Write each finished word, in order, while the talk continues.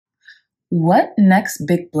What next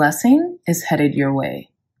big blessing is headed your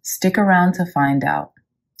way? Stick around to find out.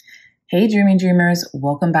 Hey dreamy dreamers,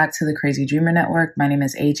 welcome back to the Crazy Dreamer Network. My name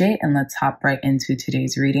is Agate and let's hop right into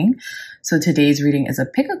today's reading. So today's reading is a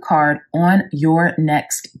pick a card on your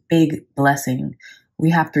next big blessing.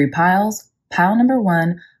 We have 3 piles, pile number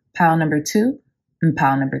 1, pile number 2, and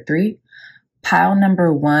pile number 3. Pile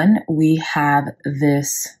number 1, we have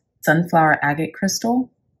this sunflower agate crystal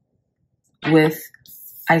with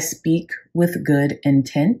I speak with good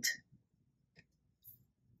intent.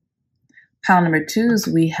 Pile number 2 is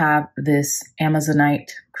we have this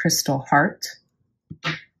Amazonite crystal heart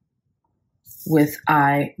with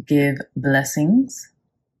I give blessings.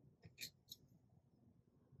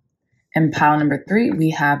 And pile number 3,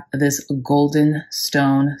 we have this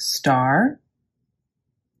Goldenstone star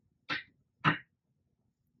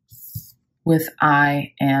with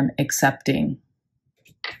I am accepting.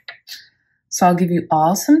 So I'll give you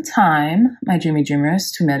all some time, my dreamy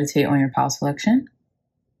dreamers, to meditate on your pile selection.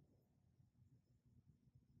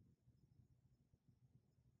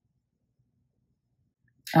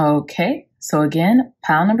 Okay, so again,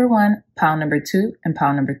 pile number 1, pile number 2, and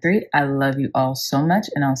pile number 3. I love you all so much,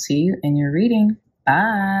 and I'll see you in your reading.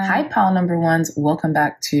 Bye. Hi, pile number 1s. Welcome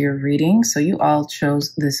back to your reading. So you all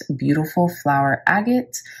chose this beautiful flower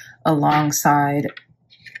agate alongside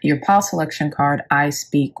your pile selection card, I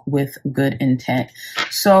speak with good intent.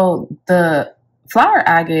 So the flower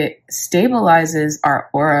agate stabilizes our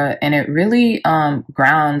aura and it really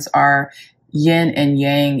grounds our yin and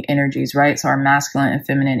yang energies, right? So our masculine and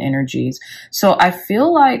feminine energies. So I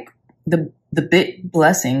feel like the big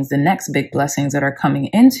blessings, the next big blessings that are coming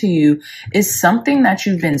into you is something that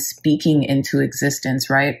you've been speaking into existence,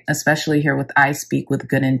 right? Especially here with I speak with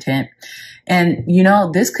good intent. And you know,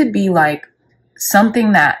 this could be like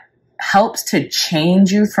something that helps to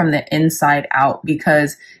change you from the inside out,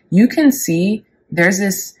 because you can see there's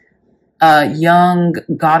this young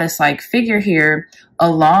goddess-like figure here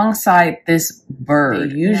alongside this bird.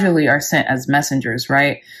 They usually are sent as messengers,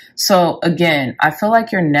 right? So again, I feel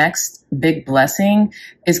like your next big blessing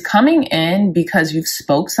is coming in because you've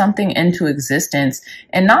spoke something into existence.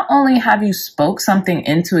 And not only have you spoke something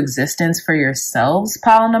into existence for yourselves,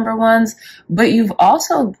 pile number 1s, but you've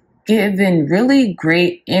also given really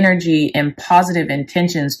great energy and positive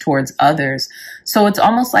intentions towards others. So it's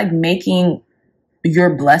almost like making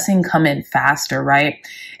your blessing come in faster, right?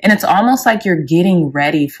 And it's almost like you're getting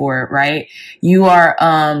ready for it, right? You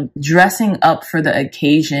are dressing up for the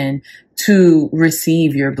occasion to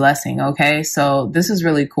receive your blessing, okay? So this is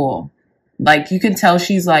really cool. Like you can tell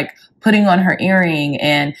she's like putting on her earring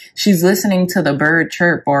and she's listening to the bird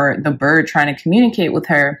chirp or the bird trying to communicate with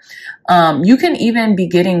her. You can even be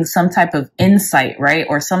getting some type of insight, right?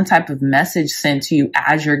 Or some type of message sent to you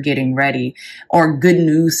as you're getting ready, or good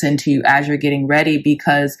news sent to you as you're getting ready,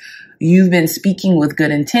 because you've been speaking with good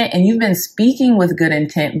intent. And you've been speaking with good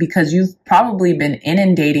intent because you've probably been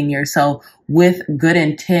inundating yourself with good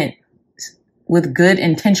intent, with good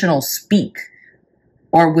intentional speak.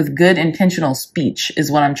 Or with good intentional speech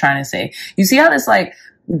is what I'm trying to say. You see how this like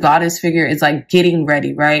goddess figure is like getting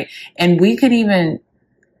ready, right? And we could even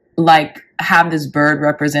like have this bird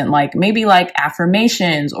represent like maybe like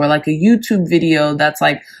affirmations or like a YouTube video that's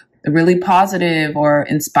like really positive or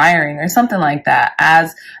inspiring or something like that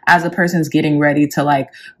as a person's getting ready to like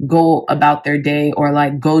go about their day or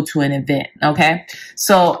like go to an event. Okay.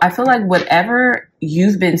 So I feel like whatever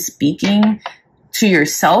you've been speaking to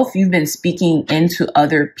yourself, you've been speaking into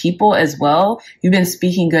other people as well. You've been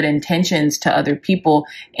speaking good intentions to other people.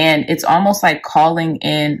 And it's almost like calling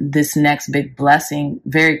in this next big blessing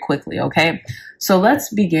very quickly. Okay. So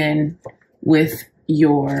let's begin with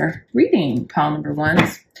your reading, pile number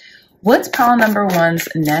 1s. What's pile number 1's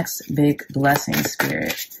next big blessing,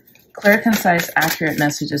 Spirit? Clear, concise, accurate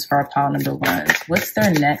messages for our pile number 1s. What's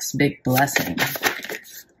their next big blessing?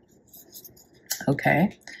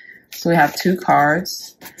 Okay. So we have 2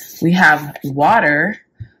 cards. We have water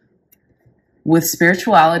with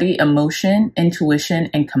spirituality, emotion, intuition,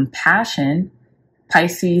 and compassion.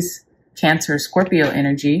 Pisces, Cancer, Scorpio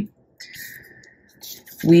energy.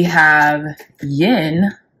 We have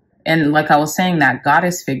yin, and like I was saying, that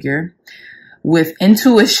goddess figure with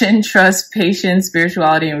intuition, trust, patience,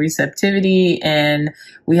 spirituality, and receptivity. And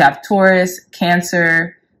we have Taurus,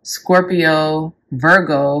 Cancer, Scorpio,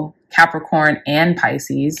 Virgo, Capricorn, and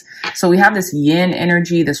Pisces. So we have this yin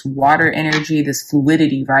energy, this water energy, this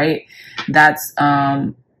fluidity, right? That's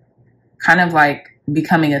kind of like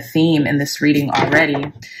becoming a theme in this reading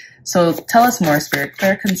already. So tell us more, Spirit.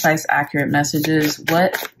 Clear, concise, accurate messages.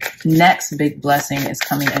 What next big blessing is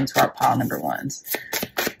coming into our pile number 1s?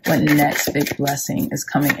 What next big blessing is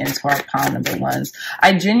coming into our pile number ones?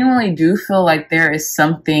 I genuinely do feel like there is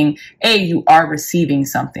something, you are receiving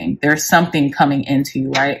something. There's something coming into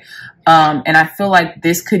you, right? And I feel like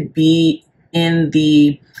this could be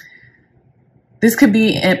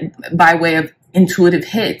by way of intuitive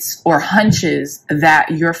hits or hunches that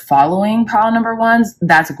you're following, pile number ones,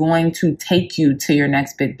 that's going to take you to your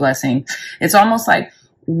next big blessing. It's almost like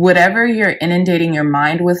whatever you're inundating your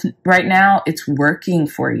mind with right now, it's working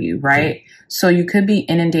for you, right? So you could be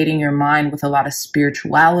inundating your mind with a lot of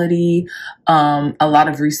spirituality, a lot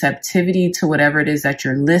of receptivity to whatever it is that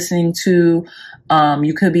you're listening to.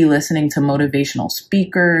 You could be listening to motivational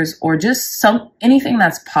speakers or just anything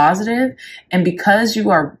that's positive. And because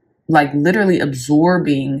you are like literally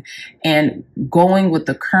absorbing and going with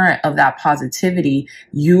the current of that positivity,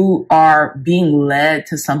 you are being led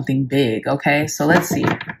to something big. Okay, so let's see.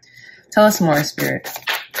 Tell us more, Spirit.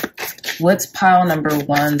 What's pile number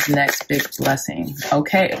one's next big blessing?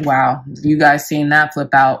 Okay, wow. You guys seen that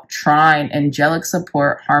flip out. Trine, angelic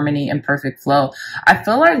support, harmony, and perfect flow. I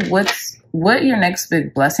feel like what your next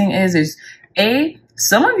big blessing is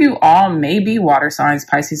some of you all may be water signs,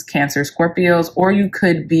 Pisces, Cancer, Scorpios, or you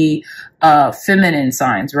could be feminine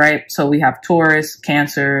signs, right? So we have Taurus,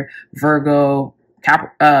 Cancer, Virgo,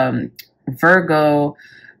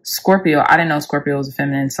 Scorpio. I didn't know Scorpio was a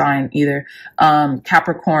feminine sign either.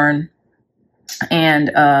 Capricorn and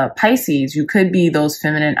Pisces. You could be those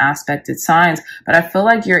feminine aspected signs, but I feel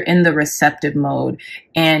like you're in the receptive mode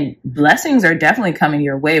and blessings are definitely coming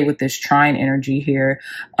your way with this trine energy here.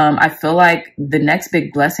 I feel like the next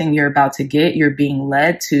big blessing you're about to get, you're being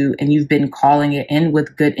led to, and you've been calling it in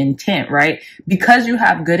with good intent, right? Because you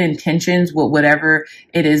have good intentions with whatever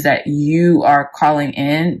it is that you are calling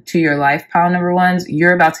in to your life, pile number ones,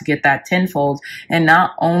 you're about to get that tenfold. And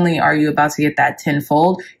not only are you about to get that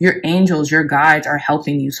tenfold, your angels, your guides are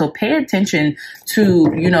helping you. So pay attention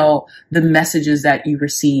to, the messages that you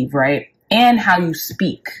receive, right? And how you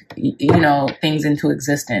speak, things into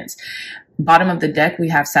existence. Bottom of the deck, we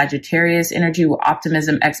have Sagittarius energy with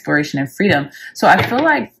optimism, exploration, and freedom. So I feel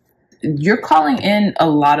like you're calling in a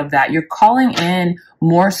lot of that. You're calling in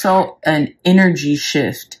more so an energy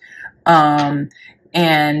shift, and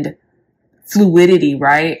fluidity,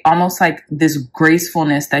 right? Almost like this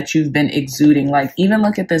gracefulness that you've been exuding. Like even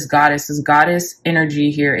look at this goddess. This goddess energy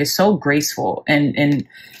here is so graceful and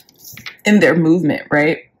in their movement,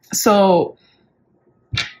 right? So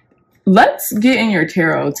let's get in your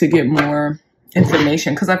tarot to get more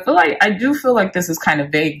information, because I do feel like this is kind of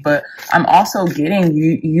vague, but I'm also getting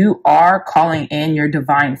you are calling in your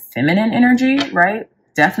divine feminine energy, right?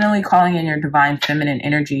 Definitely calling in your divine feminine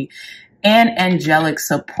energy and angelic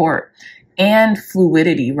support and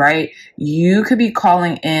fluidity, right? You could be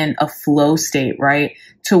calling in a flow state, right?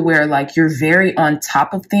 To where like you're very on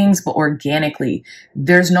top of things, but organically.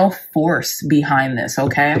 There's no force behind this,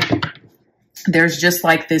 okay? There's just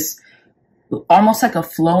like this, almost like a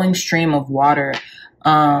flowing stream of water,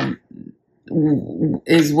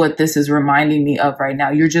 is what this is reminding me of right now.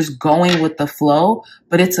 You're just going with the flow,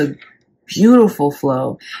 but it's a beautiful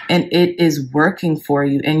flow and it is working for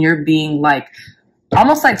you. And you're being like,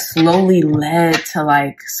 almost like slowly led to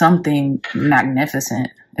like something magnificent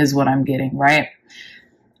is what I'm getting, right?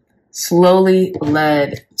 Slowly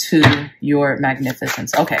led to your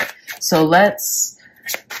magnificence. Okay, so let's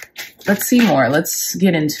see more. Let's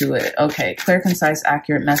get into it. Okay, clear, concise,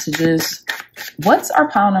 accurate messages. What's our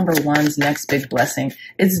pile number one's next big blessing?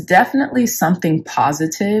 It's definitely something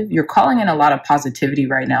positive. You're calling in a lot of positivity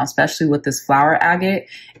right now, especially with this flower agate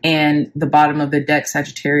and the bottom of the deck,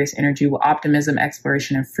 Sagittarius energy with optimism,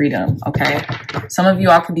 exploration, and freedom. Okay, some of you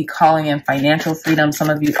all could be calling in financial freedom. Some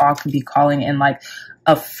of you all could be calling in like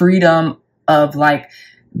a freedom of like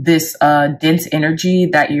this dense energy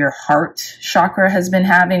that your heart chakra has been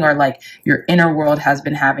having, or like your inner world has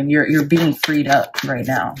been having. You're being freed up right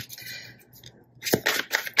now.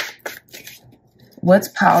 What's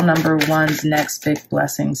pile number one's next big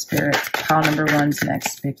blessing, Spirit? Pile number one's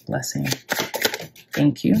next big blessing.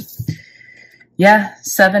 Thank you. Yeah,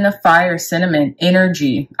 7 of fire, cinnamon,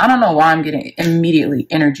 energy. I don't know why I'm getting immediately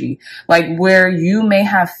energy. Like where you may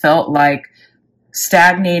have felt like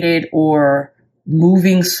stagnated or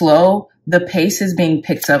moving slow, the pace is being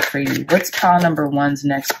picked up for you. What's pile number one's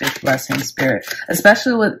next big blessing, Spirit?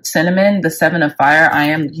 Especially with cinnamon, the 7 of fire, I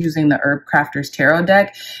am using the Herb Crafter's Tarot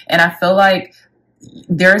deck. And I feel like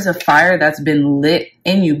there's a fire that's been lit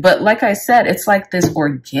in you. But like I said, it's like this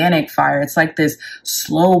organic fire. It's like this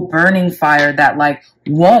slow burning fire that like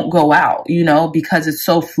won't go out, because it's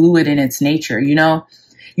so fluid in its nature,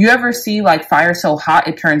 You ever see like fire so hot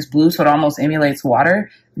it turns blue, so it almost emulates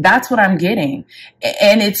water? That's what I'm getting.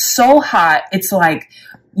 And it's so hot. It's like,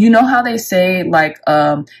 you know how they say like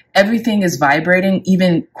everything is vibrating,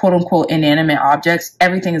 even quote unquote inanimate objects,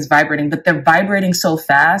 everything is vibrating, but they're vibrating so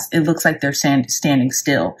fast, it looks like they're standing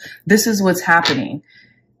still. This is what's happening.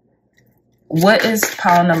 What is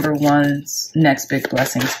pile number one's next big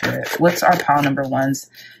blessing, Spirit? What's our pile number one's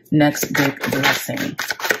next big blessing?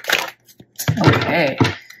 Okay.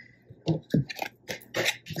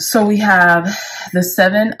 So we have the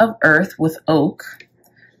Seven of Earth with Oak.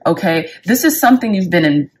 Okay, this is something you've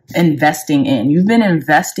been investing in. You've been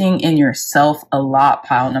investing in yourself a lot,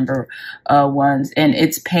 pile number ones, and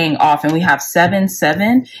it's paying off. And we have 7,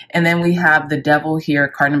 7, and then we have the Devil here,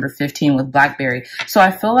 card number 15 with Blackberry. So I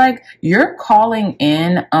feel like you're calling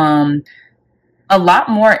in a lot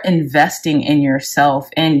more investing in yourself,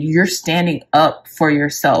 and you're standing up for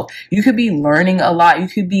yourself. You could be learning a lot. You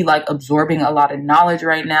could be like absorbing a lot of knowledge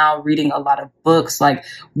right now, reading a lot of books, like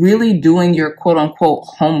really doing your quote unquote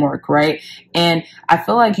homework, right? And I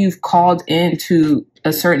feel like you've called in to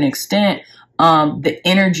a certain extent the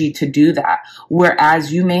energy to do that.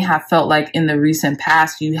 Whereas you may have felt like in the recent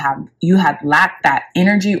past, you had lacked that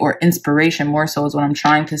energy or inspiration, more so is what I'm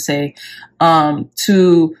trying to say,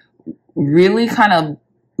 to really kind of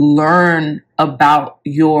learn about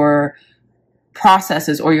your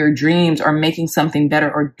processes or your dreams, or making something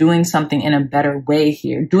better, or doing something in a better way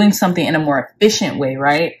here, doing something in a more efficient way,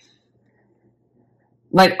 right?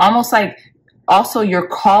 Like almost like also you're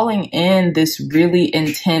calling in this really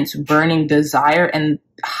intense burning desire and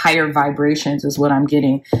higher vibrations is what I'm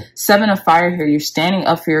getting. 7 of Fire here. You're standing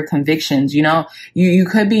up for your convictions. You know, you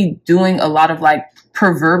could be doing a lot of like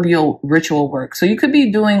proverbial ritual work. So you could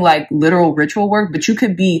be doing like literal ritual work, but you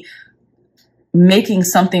could be making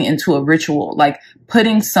something into a ritual, like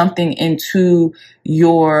putting something into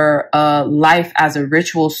your life as a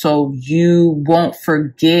ritual, so you won't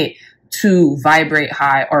forget to vibrate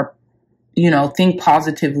high, or you know, think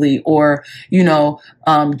positively, or, you know,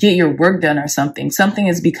 get your work done or something. Something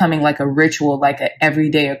is becoming like a ritual, like an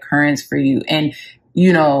everyday occurrence for you. And,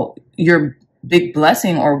 you know, your big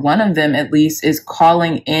blessing, or one of them at least, is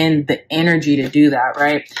calling in the energy to do that,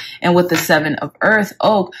 right? And with the 7 of Earth,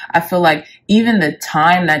 Oak, I feel like even the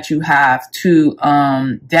time that you have to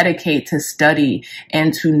dedicate to study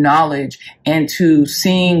and to knowledge and to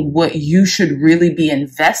seeing what you should really be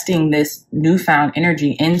investing this newfound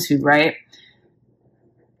energy into, right?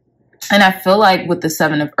 And I feel like with the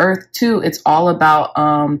 7 of Earth too, it's all about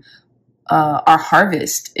our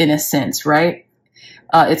harvest in a sense, right?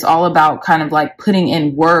 It's all about kind of like putting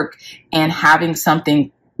in work and having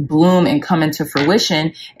something bloom and come into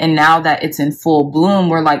fruition. And now that it's in full bloom,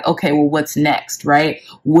 we're like, okay, well, what's next, right?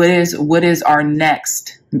 What is our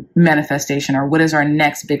next manifestation, or what is our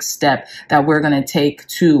next big step that we're going to take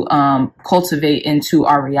to cultivate into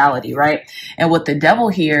our reality, right? And with the Devil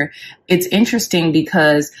here, it's interesting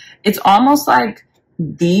because it's almost like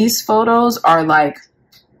these photos are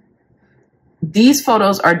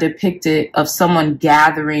depicted of someone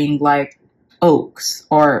gathering like oaks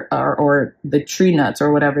or the tree nuts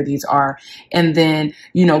or whatever these are, and then,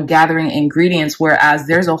 you know, gathering ingredients, whereas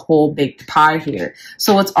there's a whole big pie here.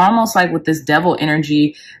 So it's almost like with this Devil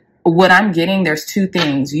energy, what I'm getting, there's two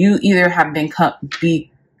things. You either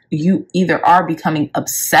are becoming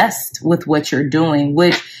obsessed with what you're doing,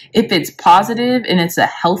 which if it's positive and it's a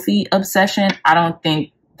healthy obsession, I don't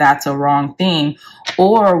think that's a wrong thing.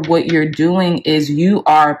 Or what you're doing is you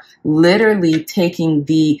are literally taking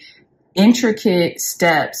the intricate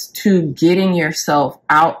steps to getting yourself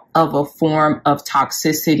out of a form of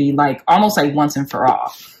toxicity, like almost like once and for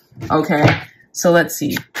all. Okay, so let's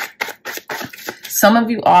see. Some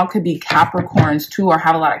of you all could be Capricorns too, or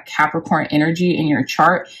have a lot of Capricorn energy in your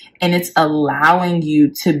chart, and it's allowing you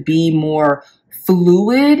to be more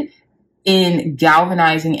fluid in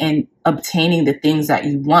galvanizing and obtaining the things that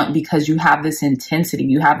you want, because you have this intensity,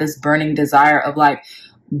 you have this burning desire of like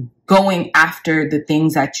going after the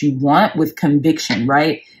things that you want with conviction,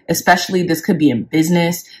 right? Especially this could be in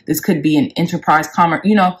business, this could be in enterprise commerce,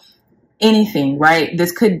 you know, anything, right?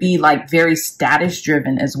 This could be like very status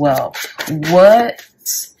driven as well.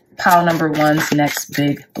 What's pile number one's next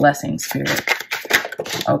big blessing, Spirit?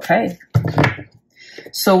 Okay.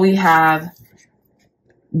 So we have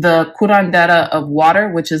the curandera of water,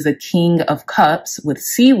 which is the King of Cups with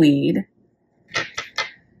seaweed.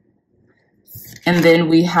 And then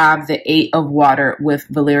we have the 8 of water with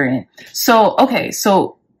valerian. So, okay.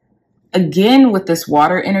 So again, with this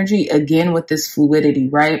water energy, again, with this fluidity,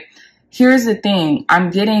 right? Here's the thing. I'm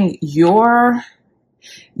getting you're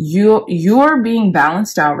being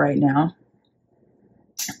balanced out right now.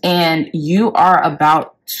 And you are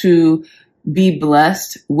about to be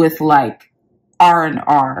blessed with like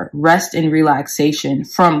R&R, rest and relaxation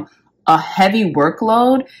from a heavy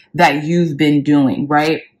workload that you've been doing,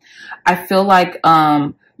 right? I feel like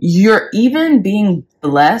you're even being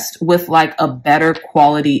blessed with like a better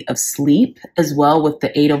quality of sleep as well with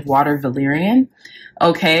the 8 of water Valerian,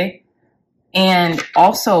 okay? And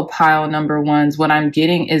also pile number ones, what I'm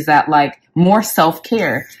getting is that like more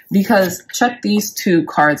self-care, because check these 2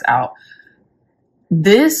 cards out.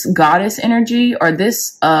 This goddess energy or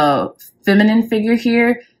this feminine figure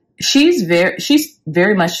here, she's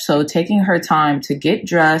very much so taking her time to get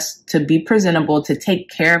dressed, to be presentable, to take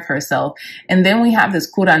care of herself. And then we have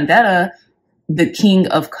this curandera, the King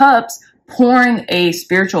of Cups, pouring a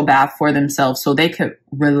spiritual bath for themselves so they could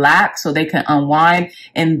relax, so they can unwind,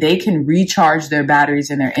 and they can recharge their batteries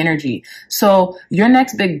and their energy. So your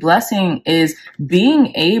next big blessing is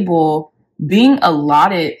being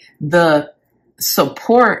allotted the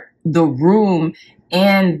support, the room,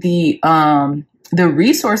 and the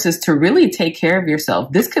resources to really take care of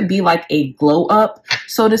yourself. This could be like a glow up,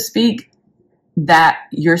 so to speak, that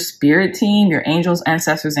your spirit team, your angels,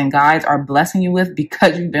 ancestors, and guides are blessing you with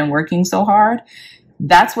because you've been working so hard.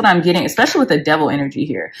 That's what I'm getting, especially with the devil energy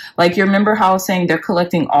here. Like, you remember how I was saying they're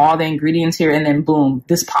collecting all the ingredients here, and then boom,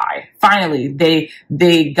 this pie. Finally,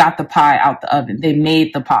 they got the pie out the oven. They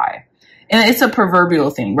made the pie. And it's a proverbial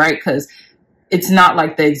thing, right? Because it's not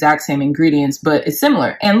like the exact same ingredients, but it's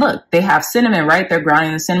similar. And look, they have cinnamon, right? They're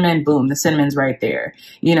grinding the cinnamon. Boom, the cinnamon's right there,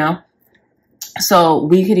 you know? So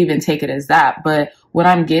we could even take it as that. But what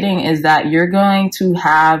I'm getting is that you're going to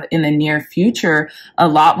have in the near future a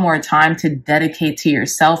lot more time to dedicate to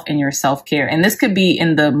yourself and your self-care. And this could be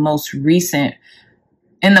in the most recent,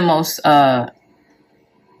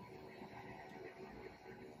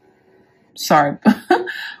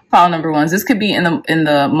 pile number ones. This could be in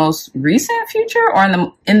the most recent future, or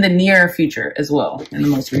in the near future as well. In the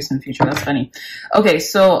most recent future. That's funny. Okay,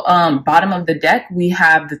 so bottom of the deck we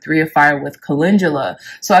have the 3 of fire with calendula.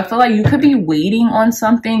 So I feel like you could be waiting on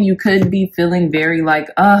something. You could be feeling very like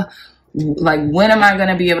when am I going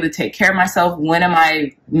to be able to take care of myself? When am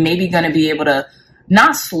I maybe going to be able to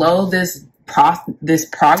not slow this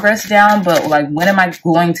progress down, but like, when am I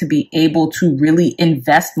going to be able to really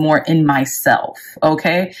invest more in myself?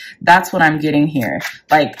 Okay, that's what I'm getting here.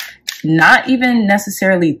 Like, not even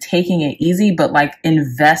necessarily taking it easy, but like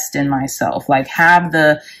invest in myself. Like, have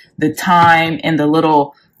the time and the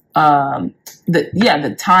little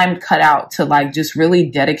the time cut out to like just really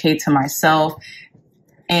dedicate to myself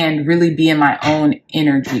and really be in my own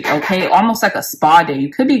energy. Okay, almost like a spa day.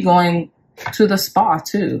 You could be going to the spa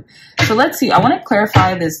too. So let's see. I want to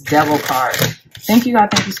clarify this devil card. Thank you, God.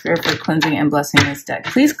 Thank you, Spirit, for cleansing and blessing this deck.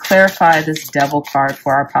 Please clarify this devil card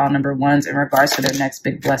for our pile number ones in regards to their next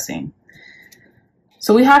big blessing.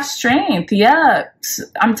 So we have strength. Yeah,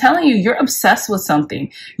 I'm telling you, you're obsessed with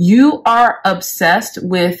something. You are obsessed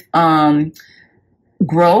with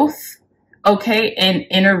growth. Okay, and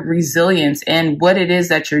inner resilience. And what it is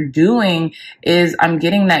that you're doing is, I'm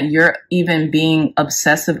getting that you're even being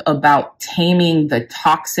obsessive about taming the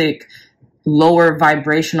toxic, lower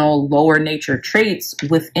vibrational, lower nature traits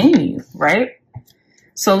within you, right?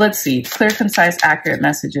 So let's see. Clear, concise, accurate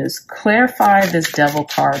messages. Clarify this devil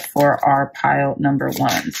card for our pile number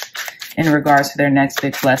ones in regards to their next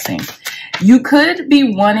big blessing. You could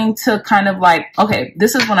be wanting to kind of like, okay,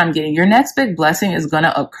 this is what I'm getting. Your next big blessing is going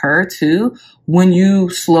to occur too when you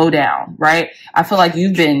slow down, right? I feel like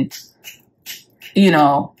you've been, you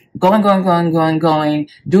know, going, doing,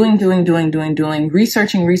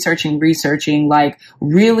 researching, like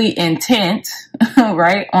really intent,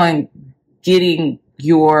 right, on getting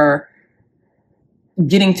to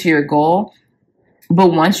your goal.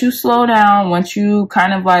 But once you slow down, once you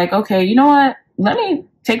kind of like, okay, you know what, let me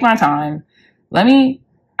take my time. Let me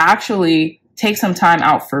actually take some time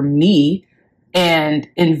out for me and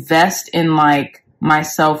invest in like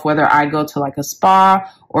myself, whether I go to like a spa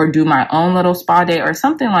or do my own little spa day or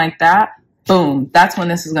something like that. Boom. That's when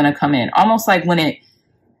this is going to come in. Almost like when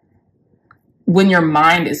your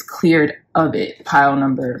mind is cleared of it. Pile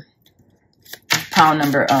number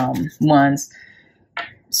ones.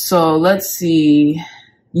 So let's see.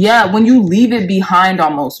 Yeah, when you leave it behind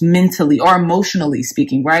almost mentally or emotionally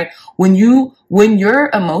speaking, right? When your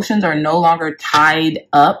emotions are no longer tied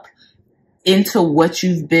up into what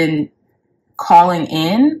you've been calling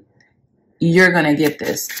in, you're going to get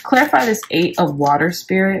this. Clarify this 8 of water,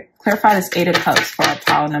 Spirit. Clarify this 8 of cups for our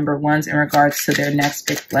pile number ones in regards to their next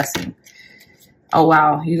big blessing. Oh,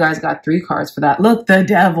 wow. You guys got 3 cards for that. Look, the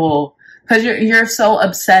devil. Because you're so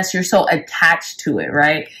obsessed, you're so attached to it,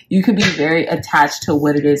 right? You could be very attached to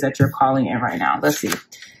what it is that you're calling in right now. Let's see.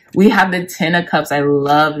 We have the 10 of Cups. I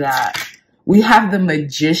love that. We have the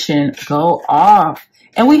Magician. Go off.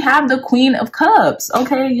 And we have the Queen of Cups.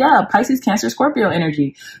 Okay, yeah, Pisces, Cancer, Scorpio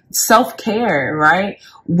energy. Self-care, right?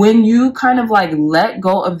 When you kind of like let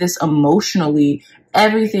go of this emotionally,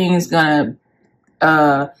 everything is gonna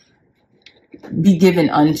be given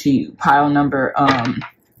unto you. Pile number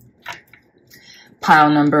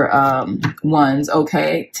ones,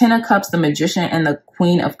 okay? 10 of Cups, the Magician, and the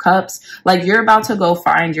Queen of Cups. Like, you're about to go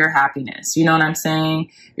find your happiness. You know what I'm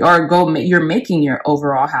saying? You're making your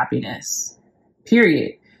overall happiness.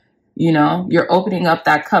 Period. You know, you're opening up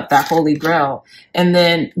that cup, that Holy Grail. And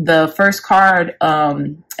then the first card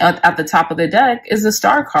at the top of the deck is the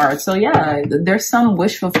Star card. So yeah, there's some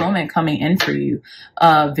wish fulfillment coming in for you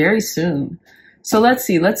very soon. So let's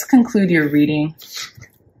see. Let's conclude your reading.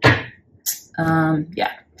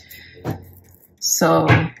 Yeah. So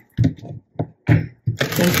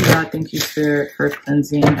thank you, God. Thank you, Spirit, for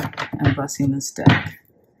cleansing and blessing this deck.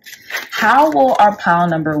 How will our pile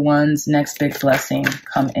number one's next big blessing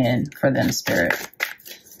come in for them, Spirit?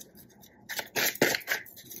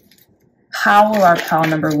 How will our pile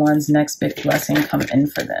number one's next big blessing come in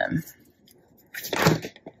for them?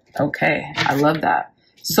 Okay, I love that.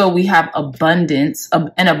 So we have abundance,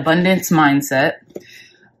 an abundance mindset.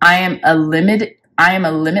 I am a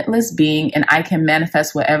limitless being, and I can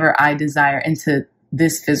manifest whatever I desire into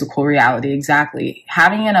this physical reality. Exactly.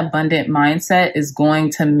 Having an abundant mindset is going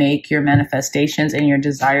to make your manifestations and your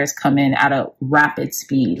desires come in at a rapid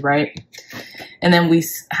speed, right? And then we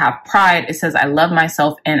have pride. It says, I love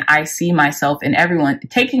myself and I see myself in everyone.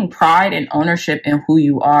 Taking pride and ownership in who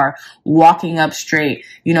you are, walking up straight,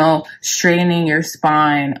 you know, straightening your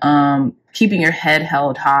spine, keeping your head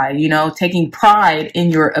held high, you know, taking pride in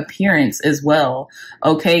your appearance as well.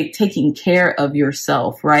 Okay. Taking care of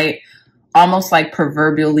yourself, right? Almost like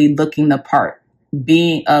proverbially looking the part,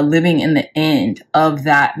 being living in the end of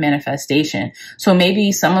that manifestation. So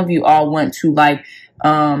maybe some of you all want to like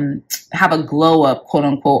have a glow up, quote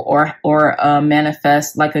unquote, or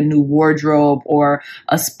manifest like a new wardrobe or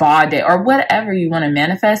a spa day or whatever you want to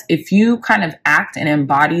manifest. If you kind of act and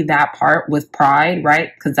embody that part with pride, right?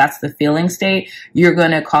 Because that's the feeling state, you're going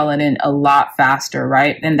to call it in a lot faster,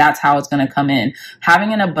 right? And that's how it's going to come in.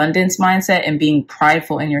 Having an abundance mindset and being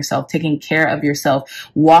prideful in yourself, taking care of yourself,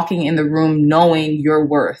 walking in the room knowing your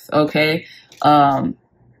worth, okay?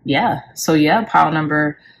 Yeah. So yeah, pile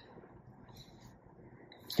number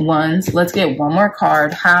ones. Let's get one more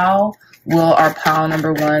card. How will our pile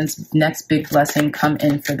number one's next big blessing come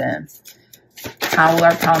in for them? How will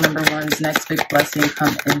our pile number one's next big blessing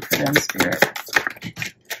come in for them, Spirit?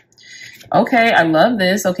 Okay, I love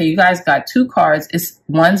this. Okay, you guys got two cards. It's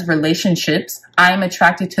one's relationships. I am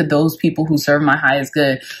attracted to those people who serve my highest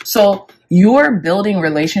good. So you're building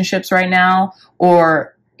relationships right now,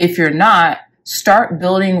 or if you're not, start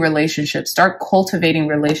building relationships, start cultivating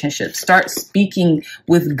relationships, start speaking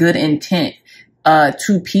with good intent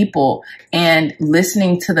to people and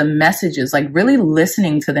listening to the messages, like really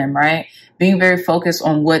listening to them, right? Being very focused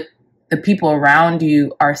on what the people around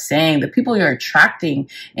you are saying, the people you're attracting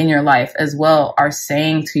in your life as well are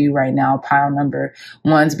saying to you right now, pile number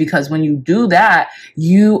ones, because when you do that,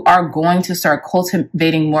 you are going to start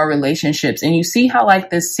cultivating more relationships. And you see how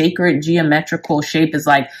like this sacred geometrical shape is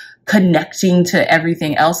like connecting to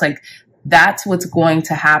everything else. Like that's what's going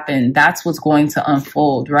to happen. That's what's going to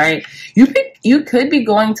unfold, right? You could be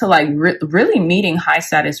going to like really meeting high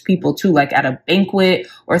status people too, like at a banquet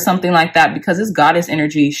or something like that, because it's goddess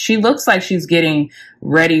energy. She looks like she's getting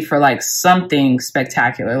ready for like something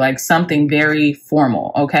spectacular, like something very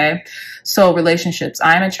formal. Okay. So relationships,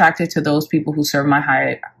 I'm attracted to those people who serve my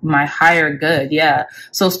higher good. Yeah.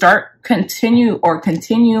 So continue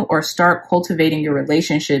or start cultivating your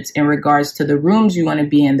relationships in regards to the rooms you want to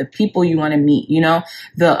be in, the people you want to meet, you know,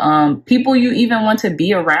 the people you even want to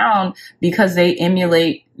be around because they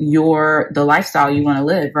emulate the lifestyle you want to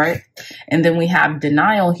live, right? And then we have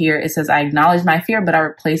denial here. It says, I acknowledge my fear, but I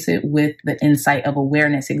replace it with the insight of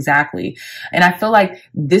awareness. Exactly. And I feel like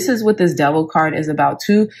this is what this devil card is about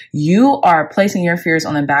too. You are placing your fears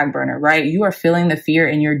on the back burner, right? You are feeling the fear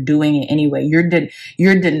and you're doing it anyway. You're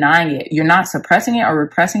denying it. You're not suppressing it or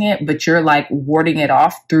repressing it, but you're like warding it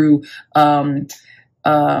off through,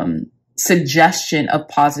 suggestion of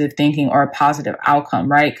positive thinking or a positive outcome,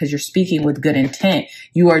 right? Because you're speaking with good intent.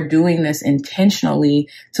 You are doing this intentionally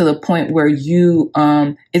to the point where you,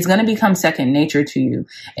 it's going to become second nature to you.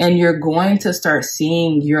 And you're going to start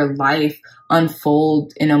seeing your life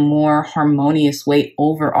unfold in a more harmonious way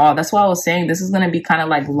overall. That's why I was saying this is going to be kind of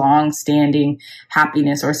like long-standing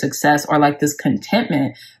happiness or success, or like this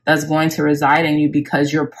contentment that's going to reside in you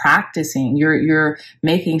because you're practicing. You're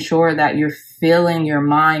making sure that you're filling your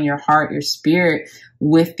mind, your heart, your spirit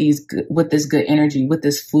with this good energy, with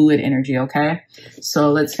this fluid energy. Okay.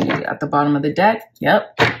 So let's see at the bottom of the deck.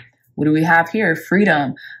 Yep. What do we have here?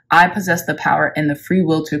 Freedom. I possess the power and the free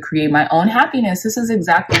will to create my own happiness. This is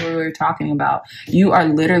exactly what we were talking about. You are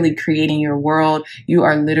literally creating your world. You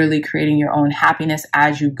are literally creating your own happiness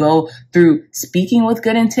as you go through speaking with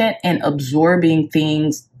good intent and absorbing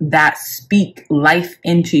things that speak life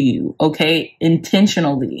into you. Okay.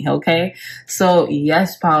 Intentionally. Okay. So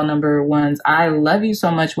yes, pile number ones, I love you so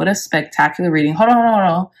much. What a spectacular reading. Hold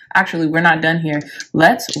on. Actually, we're not done here.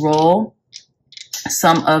 Let's roll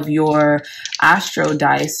some of your astro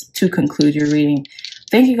dice to conclude your reading.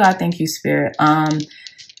 Thank you, God. Thank you, Spirit.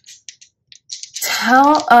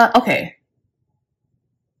 Okay.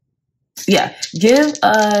 Yeah. Give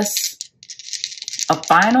us a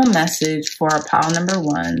final message for our pile number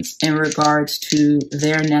ones in regards to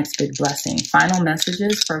their next big blessing. Final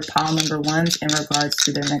messages for pile number ones in regards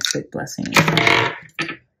to their next big blessing.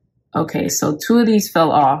 Okay. So 2 of these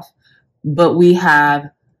fell off, but we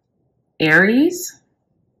have Aries.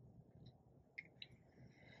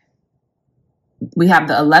 We have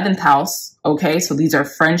the 11th house. Okay. So these are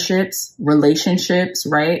friendships, relationships,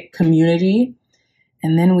 right? Community.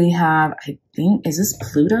 And then we have, I think, is this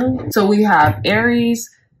Pluto? So we have Aries,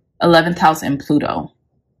 11th house, and Pluto.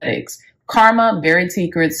 Karma, buried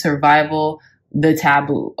secrets, survival, the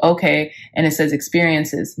taboo. Okay. And it says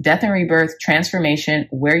experiences, death and rebirth, transformation,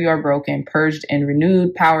 where you are broken, purged and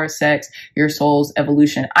renewed, power, sex, your soul's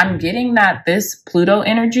evolution. I'm getting that this Pluto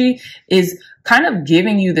energy is kind of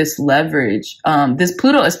giving you this leverage. This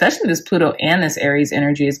Pluto, especially this Pluto and this Aries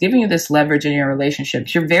energy, is giving you this leverage in your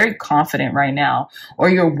relationships. You're very confident right now, or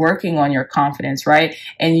you're working on your confidence, right?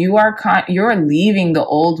 And you're leaving the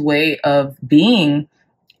old way of being,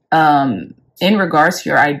 in regards to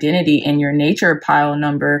your identity and your nature, pile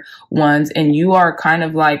number ones. And you are kind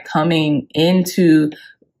of like coming into,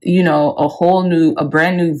 you know, a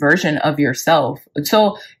brand new version of yourself.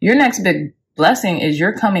 So your next big blessing is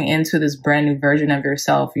you're coming into this brand new version of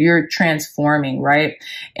yourself. You're transforming, right?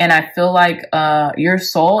 And I feel like, your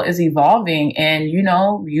soul is evolving, and, you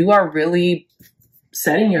know, you are really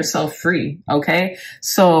setting yourself free. Okay.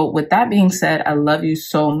 So with that being said, I love you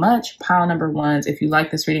so much, pile number ones. If you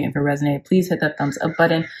like this reading, if it resonated, please hit that thumbs up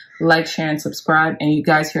button, like, share, and subscribe. And you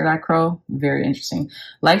guys hear that crow? Very interesting.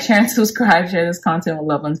 Like, share, and subscribe. Share this content with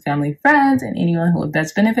loved ones, family, friends, and anyone who would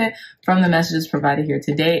best benefit from the messages provided here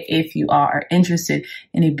today. If you are interested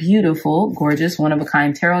in a beautiful, gorgeous,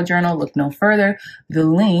 one-of-a-kind tarot journal, look no further. The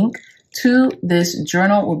link to this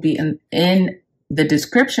journal will be in the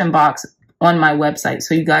description box on my website.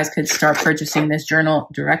 So you guys could start purchasing this journal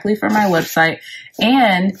directly from my website.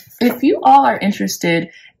 And if you all are interested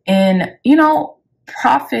in, you know,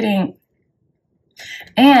 profiting,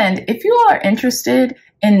 and if you all are interested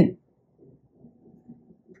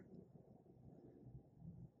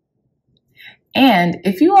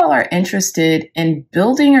in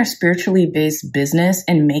building your spiritually based business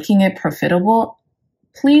and making it profitable,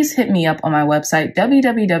 please hit me up on my website,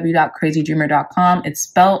 www.crazydreamer.com. It's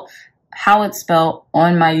spelled how it's spelled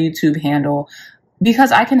on my YouTube handle,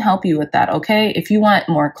 because I can help you with that. Okay. If you want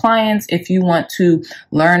more clients, if you want to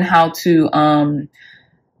learn how to,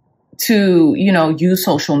 you know, use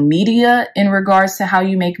social media in regards to how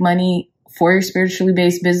you make money for your spiritually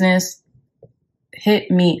based business,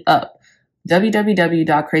 hit me up.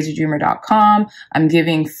 www.crazydreamer.com. I'm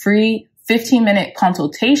giving free 15-minute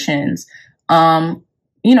consultations,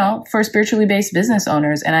 you know, for spiritually based business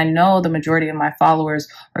owners. And I know the majority of my followers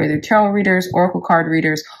are either tarot readers, oracle card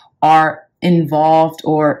readers, are involved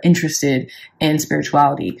or interested in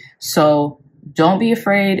spirituality. So don't be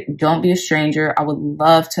afraid. Don't be a stranger. I would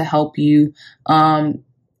love to help you, and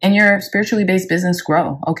your spiritually based business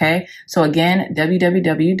grow. Okay. So again,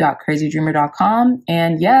 www.crazydreamer.com.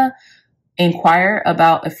 And yeah, inquire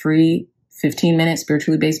about a free 15-minute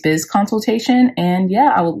spiritually based biz consultation. And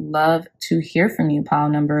yeah, I would love to hear from you, pile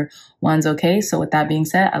number ones. Okay. So with that being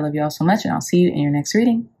said, I love you all so much, and I'll see you in your next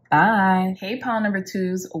reading. Bye. Hey, pile number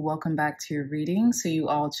twos. Welcome back to your reading. So you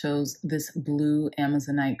all chose this blue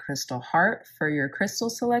Amazonite crystal heart for your crystal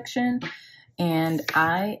selection, and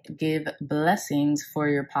I give blessings for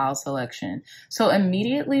your pile selection. So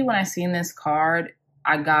immediately when I seen this card,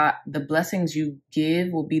 I got the blessings you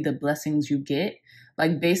give will be the blessings you get.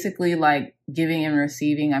 Like basically like giving and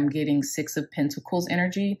receiving, I'm getting 6 of Pentacles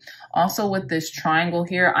energy. Also with this triangle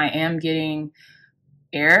here, I am getting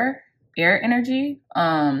air air energy.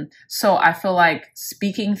 So I feel like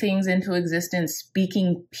speaking things into existence,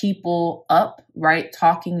 speaking people up, right?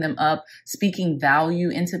 Talking them up, speaking value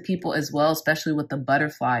into people as well, especially with the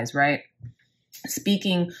butterflies, right?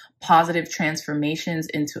 Speaking positive transformations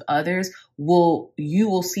into others, you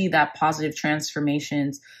will see that positive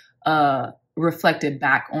transformations reflected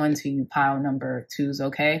back onto you, pile number twos.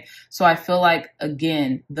 Okay. So I feel like,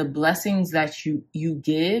 again, the blessings that you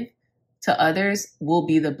give to others will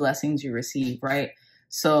be the blessings you receive, right?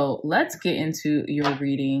 So let's get into your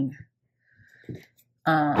reading.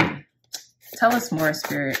 Tell us more,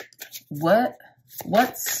 Spirit.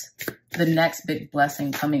 What's the next big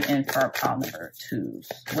blessing coming in for our pile number twos?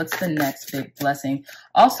 What's the next big blessing?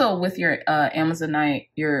 Also, with your Amazonite,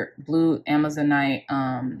 your blue Amazonite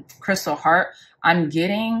crystal heart, I'm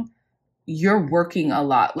getting you're working a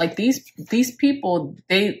lot. Like these people,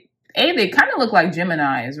 they kind of look like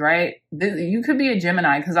Geminis, right? You could be a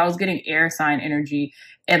Gemini, because I was getting air sign energy,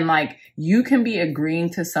 and like you can be agreeing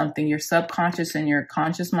to something. Your subconscious and your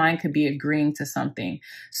conscious mind could be agreeing to something.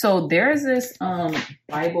 So there's this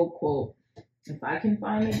Bible quote. If I can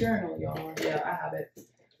find the journal, y'all. Yeah, I have it.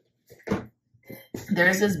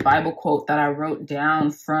 There's this Bible quote that I wrote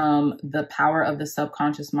down from The Power of the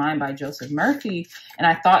Subconscious Mind by Joseph Murphy. And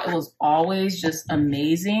I thought it was always just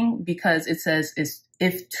amazing, because it says,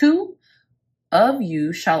 if two of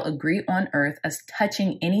you shall agree on earth as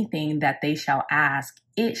touching anything that they shall ask,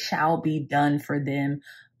 it shall be done for them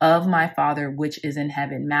of my Father which is in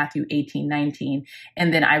heaven. Matthew 18:19.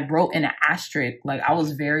 And then I wrote in an asterisk, like I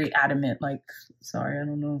was very adamant, like, sorry, I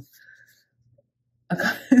don't know.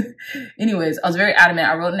 Anyways, I was very adamant.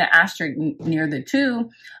 I wrote in an asterisk near the two.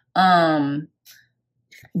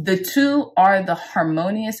 The two are the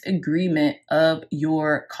harmonious agreement of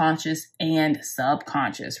your conscious and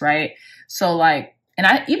subconscious, right? So like, and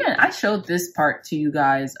I showed this part to you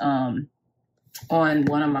guys on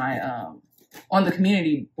one of my on the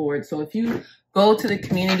community board. So if you go to the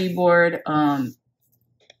community board and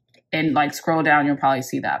like scroll down, you'll probably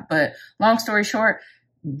see that. But long story short,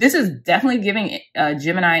 this is definitely giving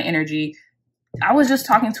Gemini energy. I was just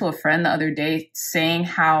talking to a friend the other day saying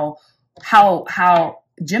how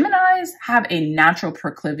Geminis have a natural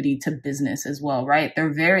proclivity to business as well, right?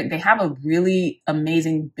 They have a really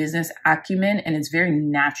amazing business acumen, and it's very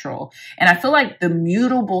natural. And I feel like the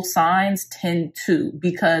mutable signs tend to,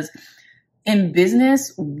 because in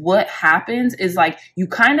business, what happens is like, you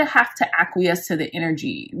kind of have to acquiesce to the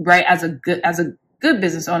energy, right? As a good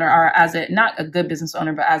business owner, or not a good business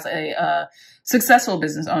owner, but as a successful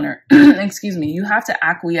business owner, excuse me, you have to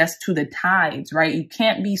acquiesce to the tides, right? You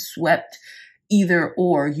can't be swept either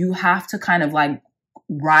or. You have to kind of like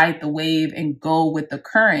ride the wave and go with the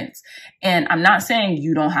currents. And I'm not saying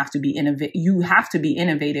you don't have to be innovative. You have to be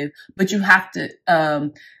innovative, but you have to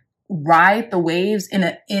ride the waves in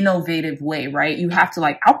an innovative way, right? You have to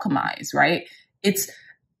like alchemize, right?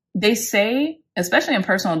 They say, especially in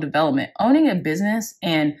personal development, owning a business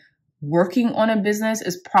and working on a business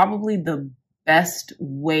is probably the best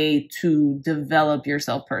way to develop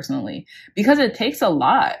yourself personally, because it takes a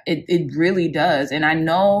lot. It really does. And I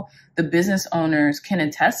know the business owners can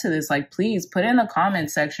attest to this. Like, please put in the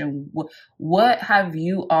comment section, what have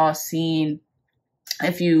you all seen?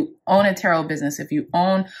 If you own a tarot business, if you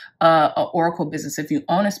own an oracle business, if you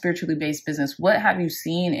own a spiritually based business, what have you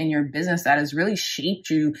seen in your business that has really shaped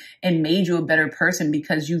you and made you a better person,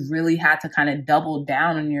 because you really had to kind of double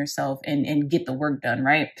down on yourself and get the work done,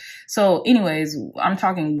 right? So anyways, I'm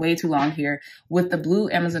talking way too long here. With the blue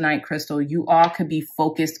Amazonite crystal, you all could be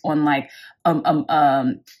focused on like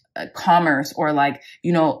commerce, or like,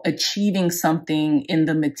 you know, achieving something in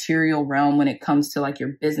the material realm when it comes to like your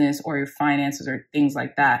business or your finances or things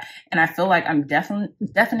like that. And I feel like I'm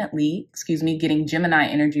definitely, getting Gemini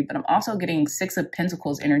energy, but I'm also getting Six of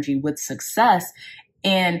Pentacles energy with success,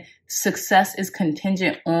 and success is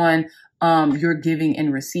contingent on your giving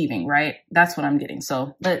and receiving, right? That's what I'm getting.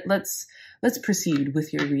 So let's proceed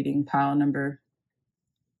with your reading, pile number.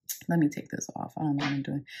 Let me take this off. I don't know what I'm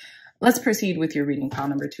doing. Let's proceed with your reading, pile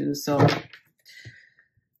number two. So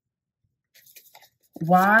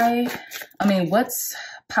what's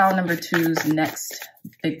pile number two's next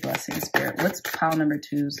big blessing, Spirit? What's pile number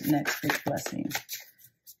two's next big blessing?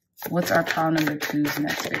 What's our pile number two's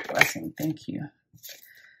next big blessing? Thank you.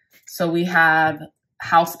 So we have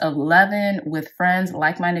House of 11 with friends,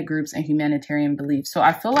 like-minded groups, and humanitarian beliefs. So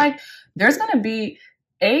I feel like there's going to be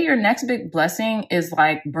your next big blessing is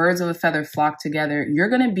like birds of a feather flock together. You're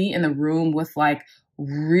going to be in the room with like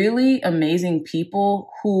really amazing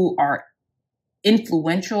people who are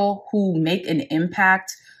influential, who make an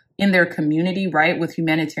impact in their community, right? With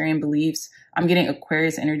humanitarian beliefs. I'm getting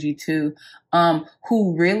Aquarius energy too,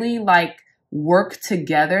 who really like work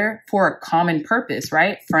together for a common purpose,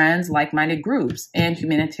 right? Friends, like-minded groups, and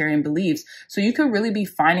humanitarian beliefs. So you could really be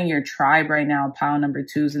finding your tribe right now, pile number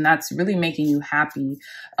 2s, and that's really making you happy.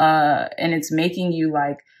 And it's making you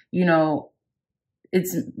like, you know,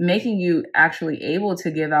 it's making you actually able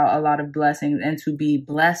to give out a lot of blessings and to be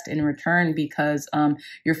blessed in return, because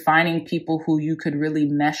you're finding people who you could really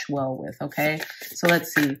mesh well with. Okay, so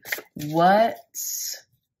let's see, what's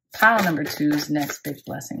pile number 2's next big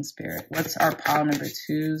blessing, Spirit? What's our pile number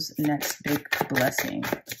 2's next big blessing?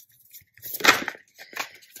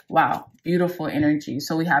 Wow, beautiful energy.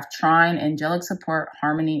 So we have trine, angelic support,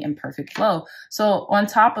 harmony, and perfect flow. So on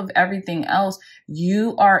top of everything else,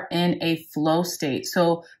 you are in a flow state.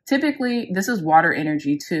 So typically this is water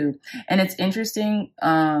energy too. And it's interesting.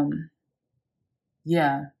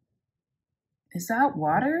 Yeah. Is that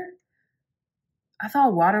water? I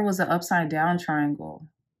thought water was an upside down triangle.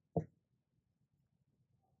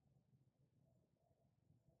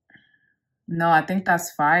 No, I think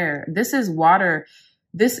that's fire. This is water.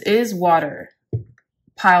 This is water,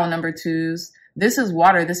 pile number 2s. This is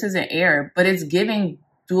water. This isn't air, but it's giving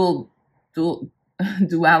duality.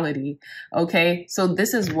 Okay, so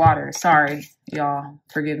this is water. Sorry, y'all,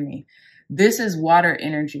 forgive me. This is water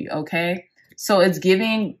energy. Okay, so it's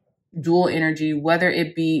giving dual energy, whether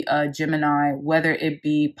it be Gemini, whether it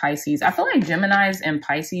be Pisces. I feel like Geminis and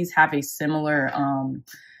Pisces have a similar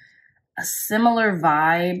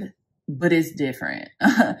vibe, but it's different.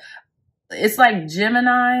 It's like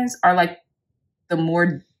Geminis are like the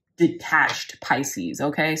more detached Pisces.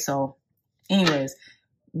 Okay, so anyways,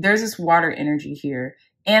 there's this water energy here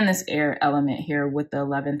and this air element here with the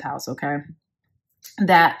 11th house. Okay,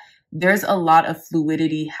 that there's a lot of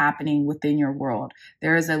fluidity happening within your world.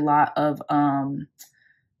 There is a lot of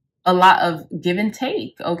give and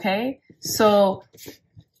take. Okay, so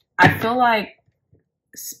I feel like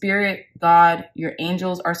Spirit, God, your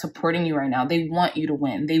angels are supporting you right now. They want you to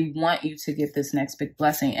win. They want you to get this next big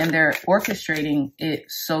blessing, and they're orchestrating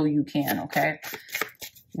it so you can. Okay,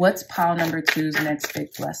 what's pile number 2's next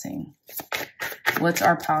big blessing? What's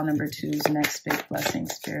our pile number 2's next big blessing,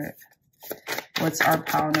 Spirit? What's our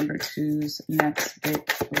pile number 2's next big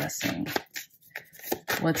blessing?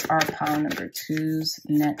 What's our pile number 2's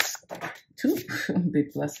next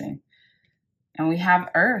big blessing? And we have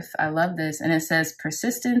Earth. I love this. And it says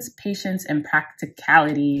persistence, patience, and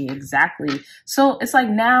practicality. Exactly. So it's like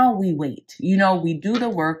now we wait. You know, we do the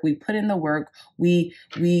work. We put in the work. We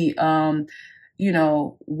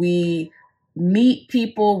meet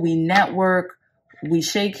people. We network. We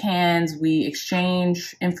shake hands. We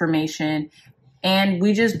exchange information. And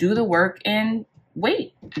we just do the work and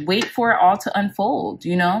wait. Wait for it all to unfold,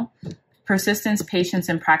 you know? Persistence, patience,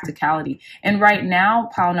 and practicality. And right now,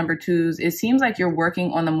 pile number 2s, it seems like you're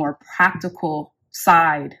working on the more practical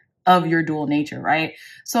side of your dual nature, right?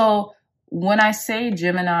 So when I say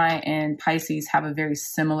Gemini and Pisces have a very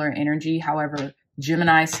similar energy, however,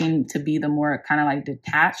 Gemini seem to be the more kind of like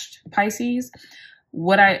detached Pisces.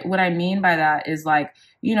 What I mean by that is like,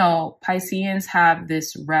 you know, Pisceans have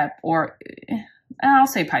this rep, or and I'll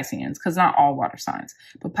say Pisceans because not all water signs,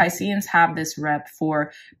 but Pisceans have this rep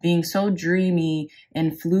for being so dreamy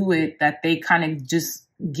and fluid that they kind of just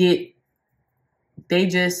get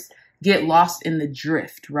lost in the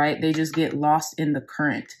drift, right? They just get lost in the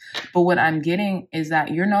current. But what I'm getting is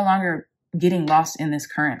that you're no longer getting lost in this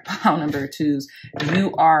current, pile number 2s.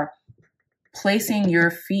 You are placing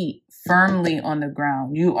your feet firmly on the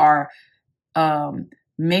ground. You are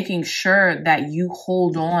making sure that you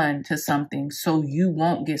hold on to something so you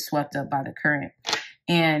won't get swept up by the current.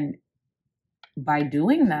 And by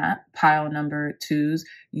doing that, pile number 2s,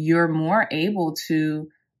 you're more able to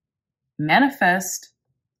manifest,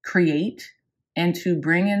 create, and to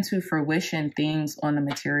bring into fruition things on the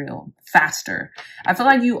material faster. I feel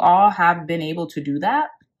like you all have been able to do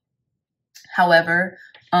that. However,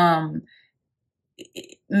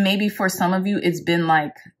 maybe for some of you, it's been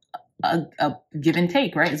like a give and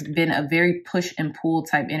take, right? It's been a very push and pull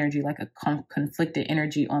type energy, like a conflicted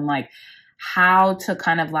energy on like how to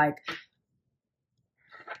kind of like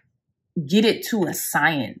get it to a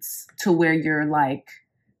science to where you're like,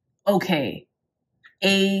 okay,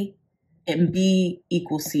 A and B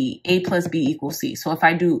equals C, A plus B equals C. So if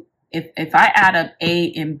I add up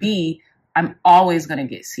A and B, I'm always going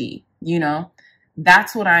to get C, you know?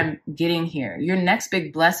 That's what I'm getting here. Your next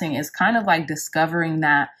big blessing is kind of like discovering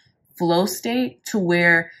that flow state to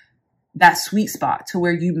where that sweet spot to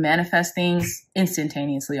where you manifest things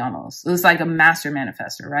instantaneously almost. It's like a master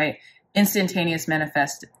manifester, right? instantaneous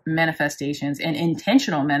manifestations and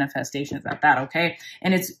intentional manifestations at that, okay?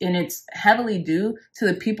 And it's heavily due to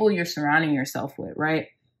the people you're surrounding yourself with, right?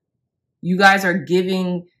 You guys are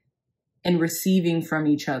giving and receiving from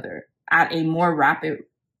each other at a more rapid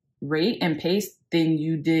rate and pace than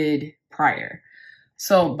you did prior.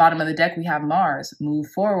 So bottom of the deck, we have Mars, move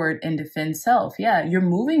forward and defend self. Yeah, you're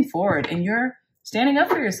moving forward and you're standing up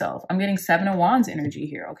for yourself. I'm getting 7 of Wands energy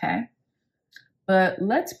here, okay? But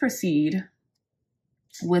let's proceed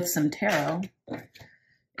with some tarot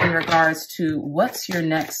in regards to what's your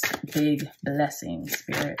next big blessing,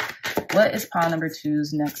 Spirit. What is pile number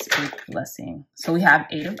 2's next big blessing? So we have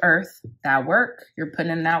 8 of Earth, that work. You're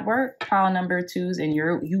putting in that work, pile number 2's, and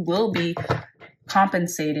you will be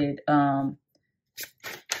compensated.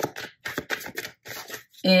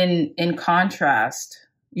 In contrast,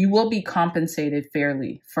 you will be compensated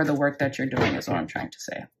fairly for the work that you're doing, is what I'm trying to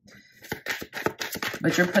say.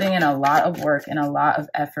 But you're putting in a lot of work and a lot of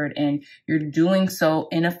effort, and you're doing so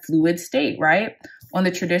in a fluid state, right? On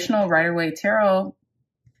the traditional Rider-Waite Tarot,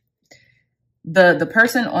 the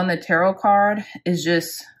person on the tarot card is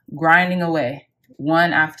just grinding away,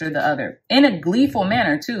 one after the other, in a gleeful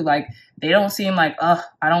manner too. Like, they don't seem like, oh,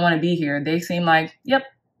 I don't want to be here. They seem like, yep,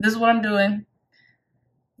 this is what I'm doing.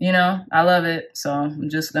 You know, I love it. So I'm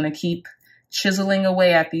just going to keep chiseling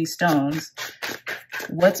away at these stones.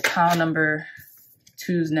 What's pile number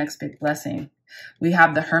 2's next big blessing? We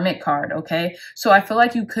have the Hermit card, okay? So I feel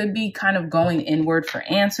like you could be kind of going inward for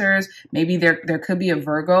answers. Maybe there could be a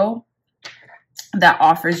Virgo that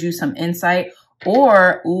offers you some insight.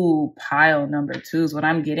 Or, ooh, pile number 2's what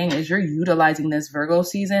I'm getting is you're utilizing this Virgo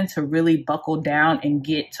season to really buckle down and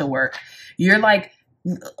get to work. You're like,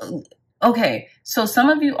 okay, so some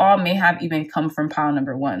of you all may have even come from pile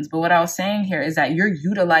number 1's, but what I was saying here is that you're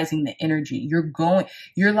utilizing the energy. You're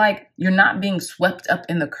not being swept up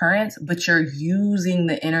in the currents, but you're using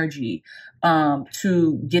the energy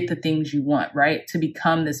to get the things you want, right? To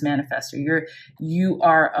become this manifester.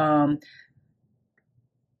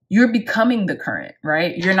 You're becoming the current,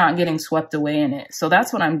 right? You're not getting swept away in it. So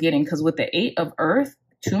that's what I'm getting, because with the 8 of Earth,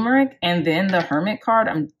 turmeric, and then the Hermit card,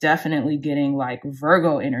 I'm definitely getting like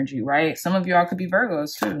Virgo energy, right? Some of y'all could be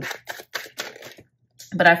Virgos too.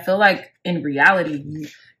 But I feel like in reality,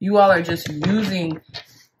 you all are just using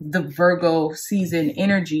the Virgo season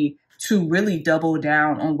energy to really double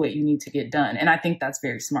down on what you need to get done. And I think that's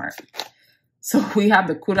very smart. So we have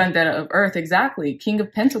the curandera of Earth, exactly. King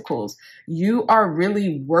of Pentacles. You are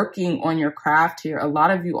really working on your craft here. A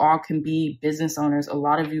lot of you all can be business owners. A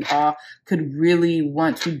lot of you all could really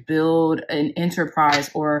want to build an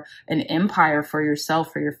enterprise or an empire for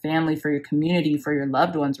yourself, for your family, for your community, for your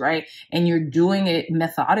loved ones, right? And you're doing it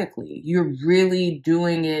methodically. You're really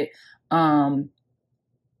doing it in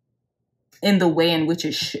the way in which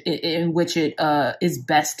it is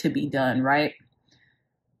best to be done, right?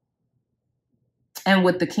 And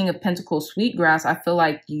with the King of Pentacles Sweetgrass, I feel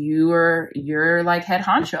like you're like head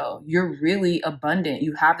honcho. You're really abundant.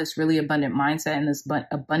 You have this really abundant mindset and this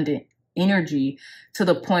abundant energy to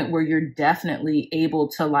the point where you're definitely able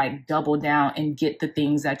to like double down and get the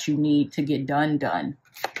things that you need to get done.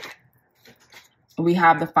 We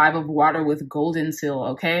have the 5 of Water with Golden Seal,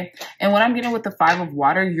 okay? And what I'm getting with the 5 of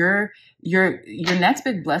Water, your next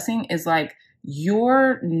big blessing is like,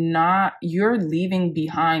 you're leaving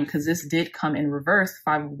behind, because this did come in reverse,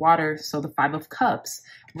 5 of Water, so the 5 of Cups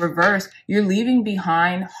reverse. You're leaving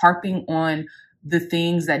behind harping on the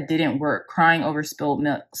things that didn't work, crying over spilled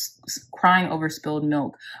milk,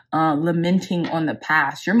 lamenting on the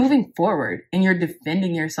past. You're moving forward and you're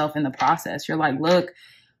defending yourself in the process. You're like, look,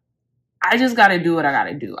 I just got to do what I got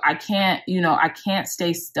to do. I can't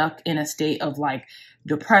stay stuck in a state of like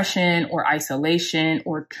depression or isolation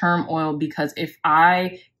or turmoil, because if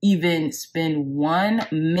I even spend 1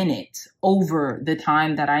 minute over the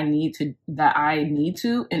time that I need to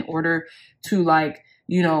in order to like,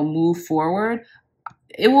 move forward,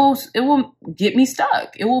 it will get me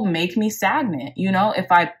stuck. It will make me stagnant.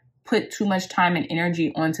 If I put too much time and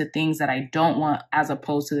energy onto things that I don't want as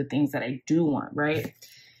opposed to the things that I do want, right?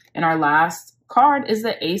 And our last card is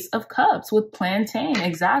the Ace of Cups with Plantain.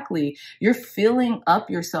 Exactly. You're filling up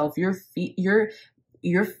yourself. You're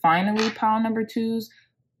finally, pile number 2's,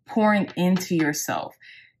 pouring into yourself.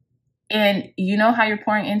 And you know how you're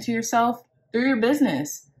pouring into yourself? Through your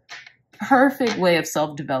business. Perfect way of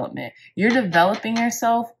self-development. You're developing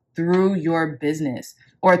yourself through your business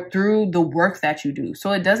or through the work that you do.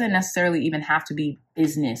 So it doesn't necessarily even have to be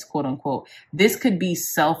business, quote unquote. This could be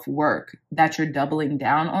self-work that you're doubling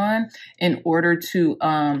down on in order to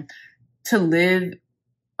live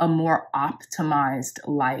a more optimized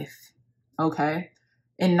life. Okay.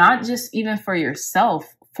 And not just even for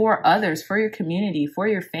yourself, for others, for your community, for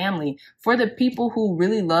your family, for the people who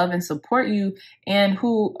really love and support you and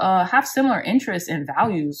who have similar interests and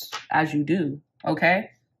values as you do.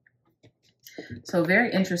 Okay. So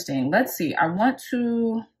very interesting. Let's see. I want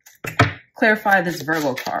to clarify this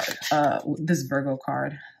Virgo card.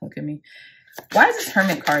 Look at me. Why is this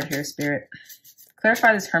Hermit card here, Spirit?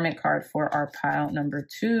 Clarify this Hermit card for our pile number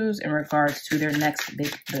 2s in regards to their next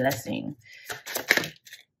big blessing.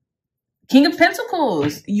 King of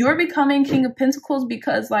Pentacles. You're becoming King of Pentacles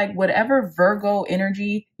because like whatever Virgo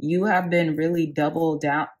energy you have been really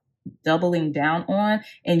doubling down on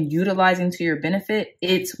and utilizing to your benefit,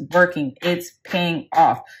 it's working. It's paying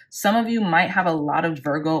off. Some of you might have a lot of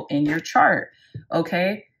Virgo in your chart,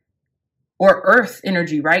 okay? Or Earth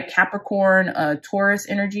energy, right? Capricorn, Taurus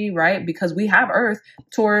energy, right? Because we have Earth,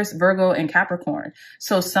 Taurus, Virgo, and Capricorn.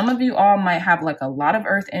 So some of you all might have like a lot of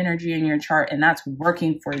Earth energy in your chart and that's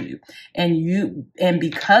working for you. And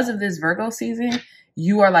because of this Virgo season,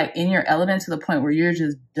 you are like in your element to the point where you're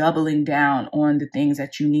just doubling down on the things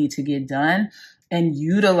that you need to get done and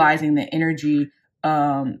utilizing the energy,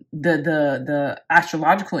 the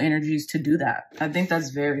astrological energies to do that. I think that's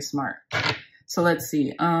very smart. So let's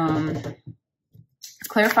see.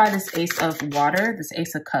 Clarify this Ace of Water, this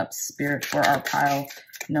Ace of Cups, Spirit, for our pile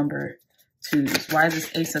number 2s. Why is this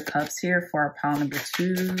Ace of Cups here for our pile number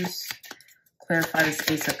 2s? Clarify this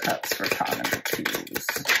Ace of Cups for pile number 2s.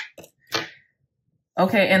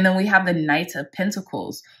 Okay, and then we have the Knight of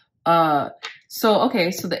Pentacles. So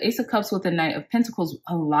the Ace of Cups with the Knight of Pentacles,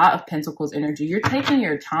 a lot of Pentacles energy. You're taking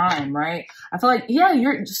your time, right? I feel like, yeah,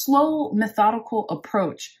 your slow, methodical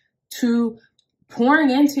approach to pouring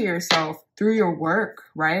into yourself through your work,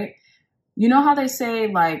 right? You know how they say,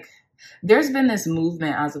 like, there's been this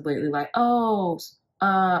movement as of lately, like, oh,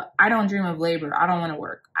 I don't dream of labor. I don't want to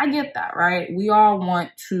work. I get that, right? We all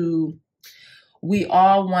want to,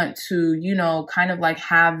 you know, kind of like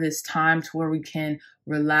have this time to where we can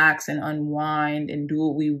relax and unwind and do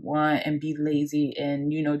what we want and be lazy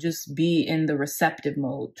and, you know, just be in the receptive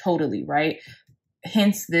mode totally, right?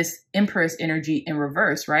 Hence this Empress energy in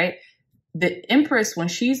reverse, right? The Empress, when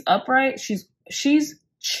she's upright, she's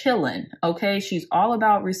chilling, okay? She's all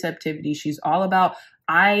about receptivity. She's all about,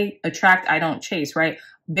 I attract, I don't chase, right?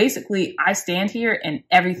 Basically, I stand here and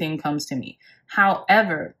everything comes to me.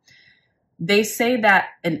 However, they say that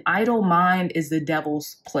an idle mind is the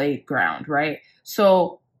devil's playground, right?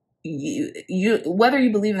 So you whether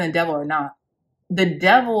you believe in the devil or not, the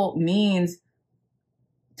devil means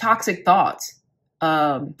toxic thoughts,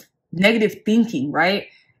 negative thinking, right?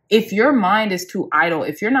 If your mind is too idle,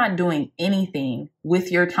 if you're not doing anything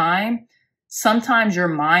with your time, sometimes your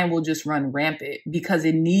mind will just run rampant because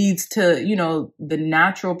it needs to, you know, the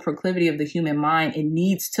natural proclivity of the human mind, it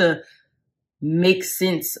needs to make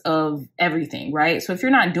sense of everything, right? So if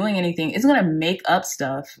you're not doing anything, it's going to make up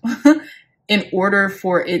stuff in order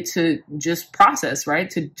for it to just process, right?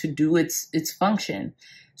 To do its function.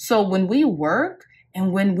 So when we work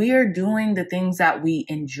and when we are doing the things that we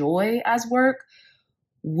enjoy as work,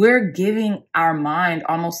 we're giving our mind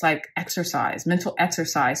almost like exercise, mental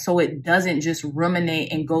exercise, so it doesn't just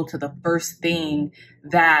ruminate and go to the first thing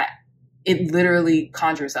that it literally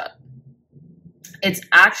conjures up.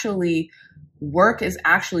 Work is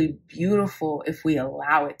actually beautiful if we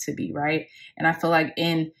allow it to be, right? And I feel like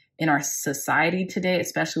in our society today,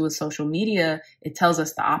 especially with social media, it tells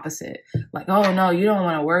us the opposite. Like, oh no, you don't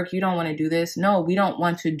want to work. You don't want to do this. No, we don't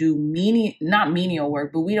want to do not menial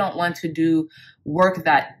work, but we don't want to do work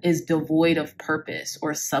that is devoid of purpose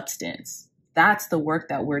or substance. That's the work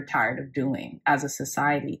that we're tired of doing as a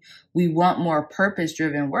society. We want more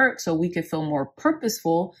purpose-driven work so we can feel more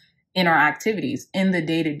purposeful in our activities, in the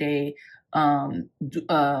day-to-day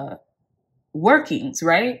workings,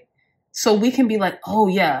 right? So we can be like, oh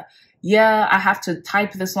yeah, I have to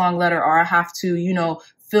type this long letter, or I have to, you know,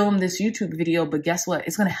 film this YouTube video, but guess what?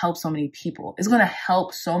 It's going to help so many people. It's going to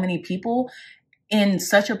help so many people in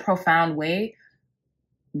such a profound way.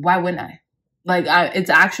 Why wouldn't I? Like, it's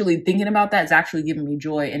actually thinking about that. It's actually giving me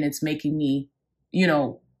joy, and it's making me, you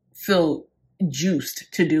know, feel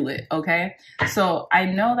juiced to do it. Okay. So I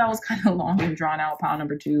know that was kind of long and drawn out, pile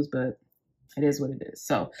number 2s, but it is what it is.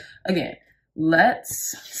 So again,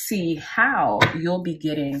 let's see how you'll be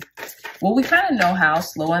getting, well, we kind of know how,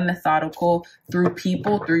 slow and methodical, through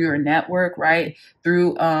people, through your network, right?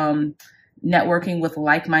 Through networking with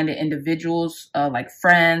like-minded individuals, like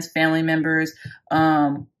friends, family members,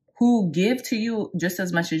 who give to you just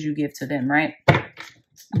as much as you give to them, right?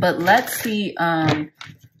 But let's see,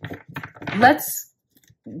 let's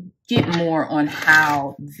get more on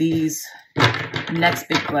how these next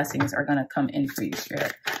big blessings are going to come in for you,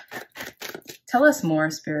 Spirit? Tell us more,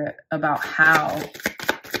 Spirit, about how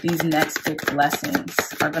these next big blessings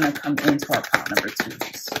are going to come into our pile number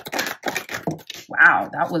 2s. Wow,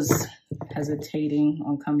 that was hesitating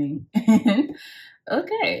on coming in.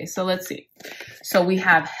 Okay, so let's see. So we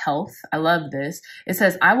have health. I love this. It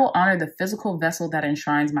says, I will honor the physical vessel that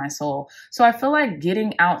enshrines my soul. So I feel like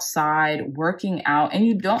getting outside, working out, and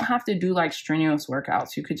you don't have to do like strenuous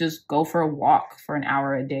workouts. You could just go for a walk for an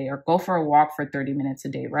hour a day or go for a walk for 30 minutes a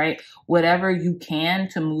day, right? Whatever you can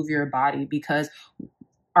to move your body, because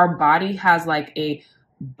our body has like a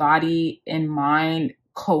body and mind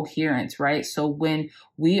coherence, right? So when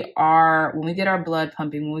we get our blood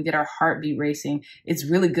pumping, when we get our heartbeat racing, it's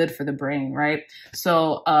really good for the brain, right?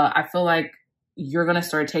 So I feel like you're going to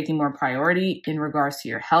start taking more priority in regards to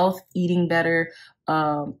your health, eating better,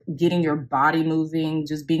 getting your body moving,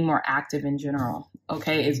 just being more active in general.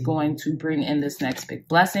 Okay, is going to bring in this next big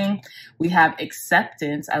blessing. We have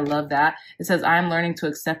acceptance. I love that. It says, I am learning to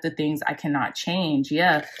accept the things I cannot change.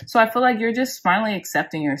 Yeah. So I feel like you're just finally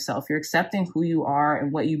accepting yourself. You're accepting who you are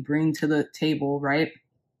and what you bring to the table, right?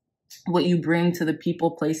 What you bring to the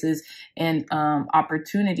people, places, and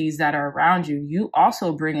opportunities that are around you. You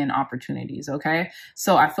also bring in opportunities, okay?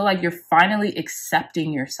 So I feel like you're finally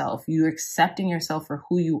accepting yourself. You're accepting yourself for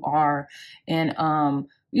who you are and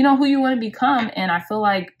you know, who you want to become. And I feel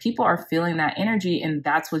like people are feeling that energy, and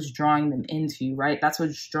that's what's drawing them into you, right? That's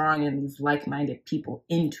what's drawing in these like-minded people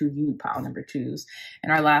into you, pile number 2s. And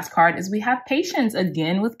our last card is we have patience.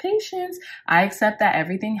 Again, with patience, I accept that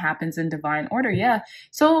everything happens in divine order. Yeah.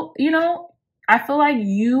 So, you know, I feel like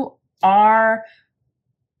you are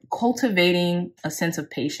cultivating a sense of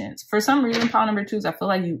patience. For some reason, pile number 2s, I feel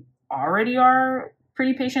like you already are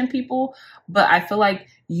pretty patient people, but I feel like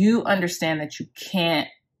you understand that you can't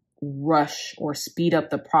rush or speed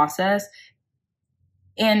up the process.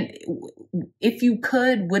 And if you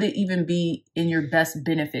could, would it even be in your best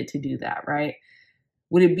benefit to do that, right?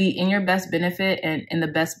 Would it be in your best benefit and in the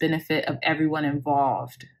best benefit of everyone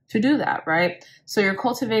involved to do that, right? So you're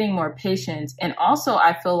cultivating more patience. And also,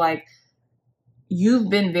 I feel like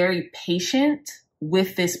you've been very patient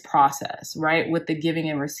with this process, right? With the giving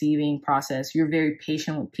and receiving process. You're very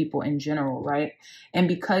patient with people in general, right? And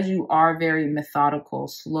because you are very methodical,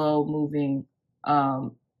 slow moving,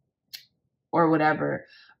 or whatever.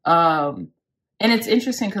 And it's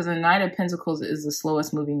interesting because the Knight of Pentacles is the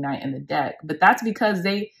slowest moving knight in the deck, but that's because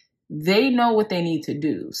they know what they need to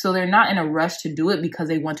do. So they're not in a rush to do it because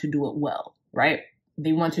they want to do it well, right?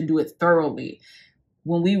 They want to do it thoroughly.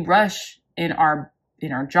 When we rush in our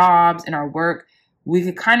jobs, in our work, we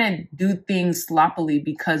could kind of do things sloppily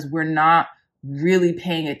because we're not really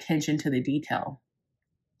paying attention to the detail.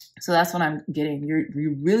 So that's what I'm getting.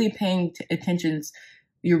 You're really paying attention.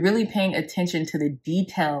 You're really paying attention to the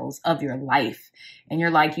details of your life. And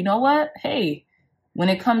you're like, you know what? Hey, when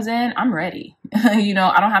it comes in, I'm ready. You know,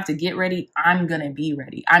 I don't have to get ready. I'm going to be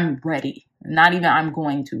ready. I'm ready. Not even I'm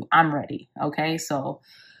going to. I'm ready. Okay. So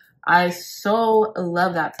I so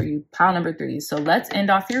love that for you, pile number 3. So let's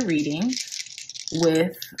end off your reading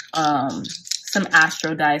with some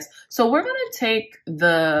astro dice. So we're going to take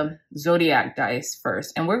the zodiac dice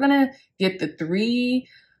first, and we're going to get the three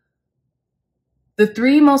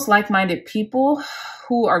most like-minded people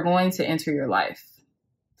who are going to enter your life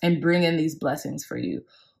and bring in these blessings for you.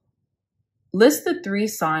 List the 3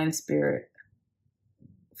 signs, Spirit,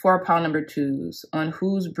 for our pile number 2s on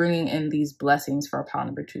who's bringing in these blessings for our pile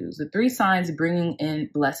number 2s. The 3 signs bringing in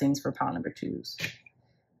blessings for pile number 2s.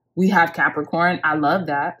 We have Capricorn. I love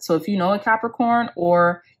that. So if you know a Capricorn,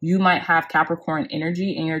 or you might have Capricorn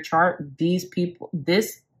energy in your chart, these people,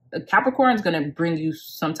 Capricorn is going to bring you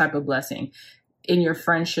some type of blessing in your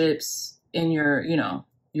friendships, in your, you know,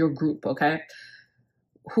 your group. Okay.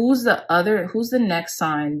 Who's the next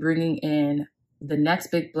sign bringing in the next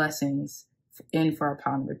big blessings in for our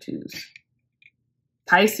pile number 2s?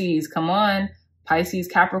 Pisces. Come on. Pisces,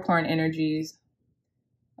 Capricorn energies.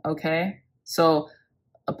 Okay. So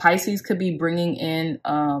a Pisces could be bringing in,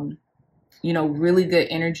 you know, really good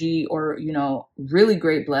energy, or, you know, really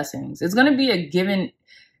great blessings. It's going to be an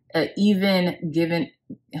even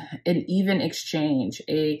exchange,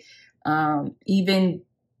 even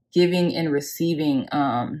giving and receiving,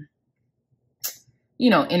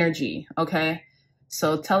 you know, energy. Okay.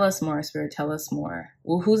 So tell us more, Spirit. Tell us more.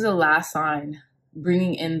 Well, who's the last sign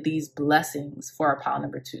bringing in these blessings for our pile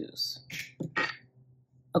number 2s?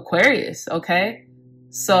 Aquarius. Okay.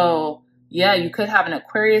 So yeah, you could have an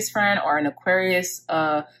Aquarius friend, or an Aquarius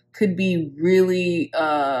could be really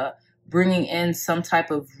bringing in some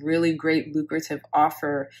type of really great lucrative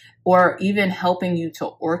offer, or even helping you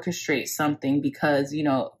to orchestrate something, because, you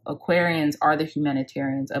know, Aquarians are the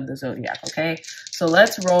humanitarians of the zodiac. Okay, so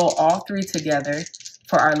let's roll all three together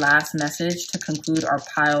for our last message to conclude our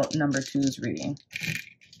pile number 2's reading.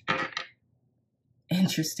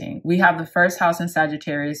 Interesting. We have the first house in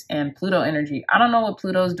Sagittarius and Pluto energy. I don't know what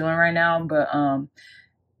Pluto's doing right now, but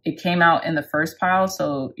it came out in the first pile,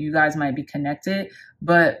 so you guys might be connected.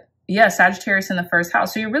 But yeah, Sagittarius in the first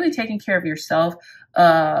house. So you're really taking care of yourself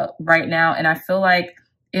right now. And I feel like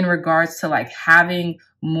in regards to like having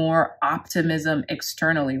more optimism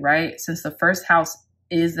externally, right? Since the first house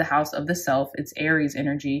is the house of the self, it's Aries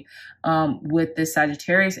energy. With this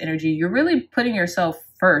Sagittarius energy, you're really putting yourself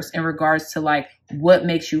first in regards to like what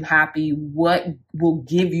makes you happy, what will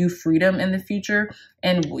give you freedom in the future,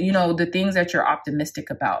 and, you know, the things that you're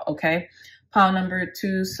optimistic about. Okay, pile number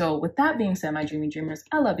 2. So with that being said, my dreamy dreamers,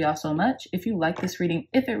 I love y'all so much. If you like this reading,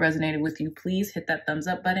 if it resonated with you, please hit that thumbs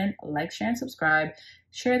up button, like, share, and subscribe.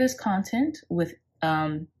 Share this content with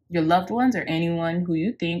your loved ones or anyone who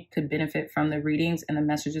you think could benefit from the readings and the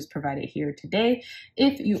messages provided here today.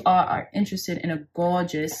 If you are interested in a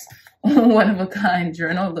gorgeous one-of-a-kind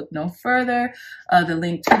journal, look no further. The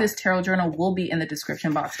link to this tarot journal will be in the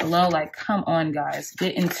description box below. Like, come on, guys,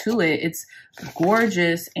 get into it. It's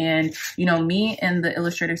gorgeous. And, you know, me and the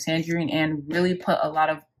illustrator Sandrine Ann really put a lot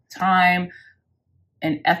of time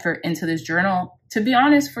and effort into this journal, to be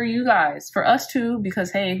honest, for you guys, for us too,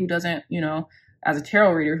 because hey, who doesn't, you know, as a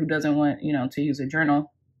tarot reader, who doesn't want, you know, to use a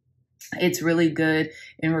journal? It's really good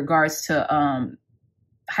in regards to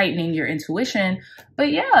heightening your intuition. But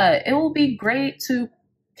yeah, it will be great to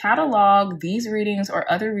catalog these readings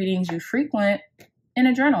or other readings you frequent in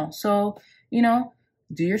a journal. So, you know,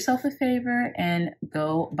 do yourself a favor and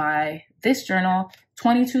go buy this journal,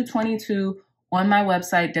 2222, on my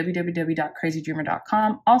website,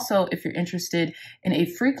 www.crazydreamer.com. Also, if you're interested in a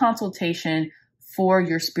free consultation for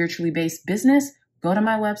your spiritually based business, go to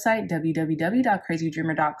my website,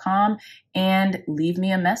 www.crazydreamer.com, and leave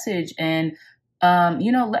me a message. And,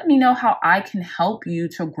 you know, let me know how I can help you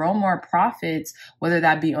to grow more profits, whether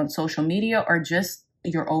that be on social media or just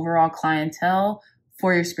your overall clientele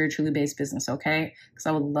for your spiritually based business. Okay, because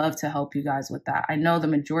I would love to help you guys with that. I know the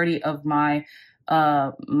majority of my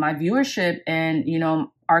viewership and, you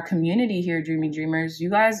know, our community here, Dreamy Dreamers, you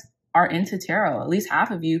guys are into tarot. At least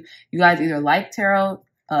half of you guys either like tarot,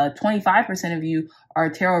 25% of you are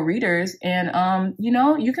tarot readers, and you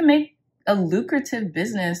know, you can make a lucrative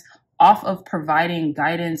business off of providing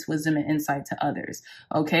guidance, wisdom, and insight to others.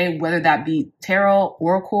 Okay, whether that be tarot,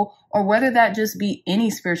 oracle, or whether that just be any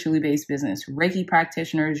spiritually based business, Reiki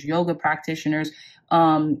practitioners, yoga practitioners,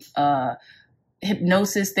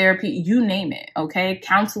 hypnosis therapy, you name it. Okay,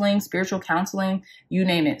 counseling, spiritual counseling, you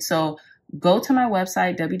name it. So go to my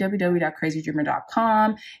website,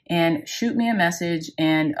 www.crazydreamer.com, and shoot me a message,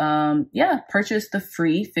 and yeah, purchase the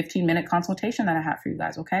free 15-minute consultation that I have for you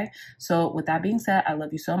guys. Okay, so with that being said, I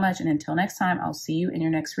love you so much, and until next time, I'll see you in your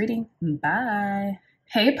next reading. Bye.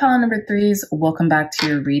 Hey, pile number 3s, welcome back to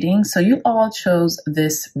your reading. So you all chose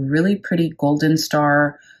this really pretty golden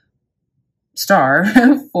star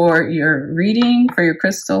for your reading, for your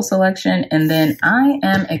crystal selection, and then I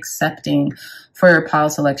am accepting for your pile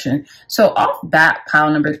selection. So off bat,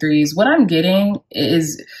 pile number 3s, what I'm getting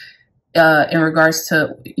is in regards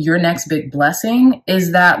to your next big blessing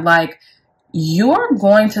is that, like, you're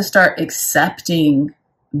going to start accepting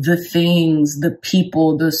the things, the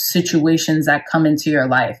people, the situations that come into your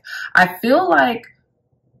life. I feel like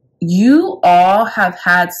you all have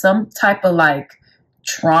had some type of like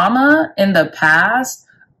trauma in the past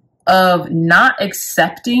of not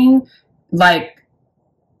accepting like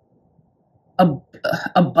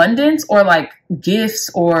abundance or like gifts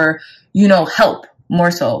or, you know, help,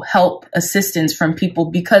 more so help, assistance from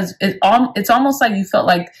people, because it's almost like you felt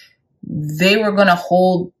like they were going to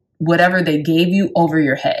hold whatever they gave you over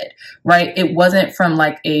your head, right? It wasn't from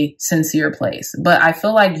like a sincere place. But I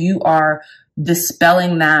feel like you are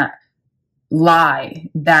dispelling that lie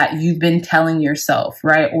that you've been telling yourself,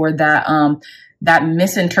 right? Or that that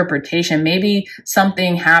misinterpretation. Maybe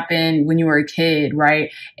something happened when you were a kid,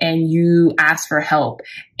 right? And you asked for help,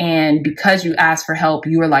 and because you asked for help,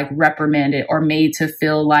 you were like reprimanded or made to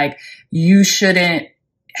feel like you shouldn't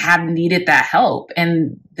have needed that help,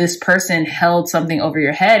 and this person held something over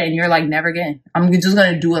your head, and you're like, never again, I'm just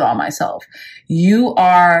going to do it all myself. You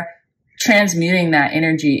are transmuting that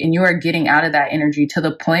energy and you are getting out of that energy to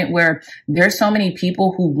the point where there's so many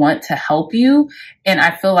people who want to help you. And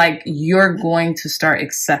I feel like you're going to start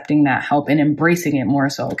accepting that help and embracing it more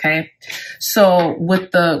so. Okay. So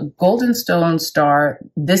with the Goldenstone star,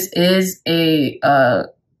 this is a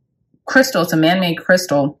crystal. It's a man-made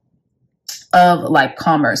crystal of like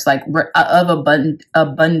commerce, like of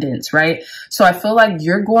abundance, right? So I feel like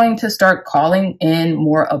you're going to start calling in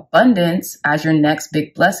more abundance as your next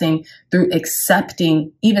big blessing through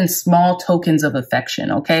accepting even small tokens of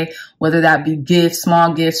affection, okay? Whether that be gifts,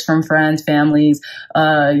 small gifts from friends, families,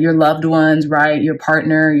 your loved ones, right? Your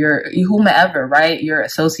partner, your whomever, right? Your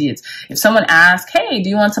associates. If someone asks, hey, do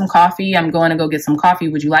you want some coffee? I'm going to go get some coffee.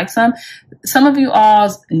 Would you like some? Some of you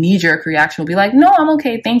all's knee-jerk reaction will be like, no, I'm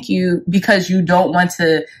okay, thank you, because you don't want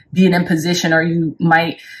to be in imposition, or you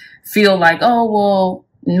might feel like, oh, well,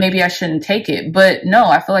 maybe I shouldn't take it. But no,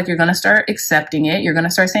 I feel like you're going to start accepting it. You're going to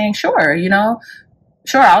start saying, sure,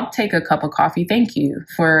 sure, I'll take a cup of coffee. Thank you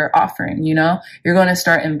for offering, you're going to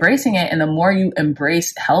start embracing it. And the more you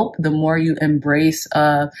embrace help, the more you embrace,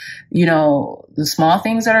 the small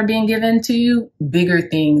things that are being given to you, bigger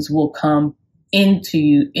things will come into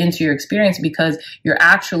your experience, because you're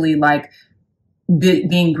actually like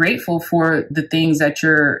being grateful for the things that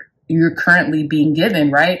you're currently being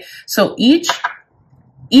given, right? So each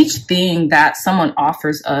thing that someone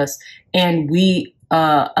offers us and we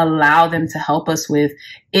allow them to help us with,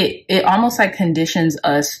 it almost like conditions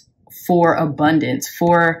us for abundance,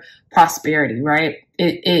 for prosperity, right?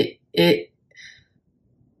 It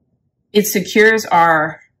secures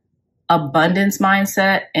our abundance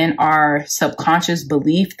mindset and our subconscious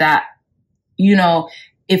belief that,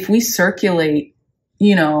 if we circulate,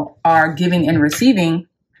 our giving and receiving,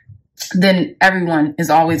 then everyone is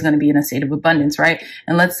always going to be in a state of abundance, right?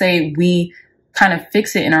 And let's say we kind of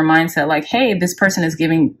fix it in our mindset, like, hey, this person is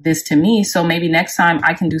giving this to me, so maybe next time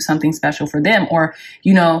I can do something special for them, or,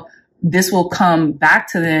 this will come back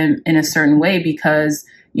to them in a certain way because,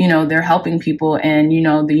 they're helping people and,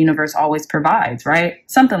 the universe always provides, right?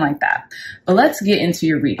 Something like that. But let's get into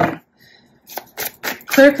your reading.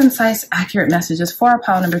 Clear, concise, accurate messages for our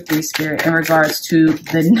pile number 3 spirit in regards to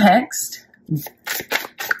the next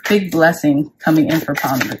big blessing coming in for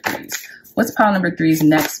pile number 3s. What's pile number 3's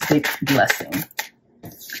next big blessing?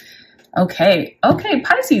 Okay,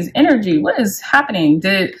 Pisces energy. What is happening?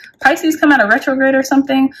 Did Pisces come out of retrograde or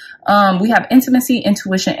something? We have intimacy,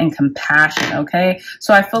 intuition, and compassion, okay?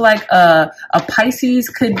 So I feel like a Pisces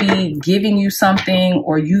could be giving you something,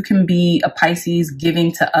 or you can be a Pisces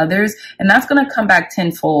giving to others, and that's going to come back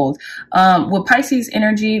tenfold. With Pisces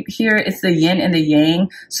energy here, it's the yin and the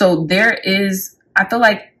yang. So I feel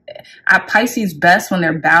like at Pisces best, when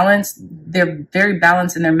they're balanced, they're very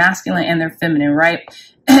balanced in their masculine and their feminine, right?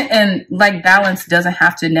 And like balance doesn't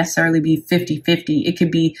have to necessarily be 50-50. It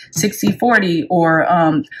could be 60-40 or,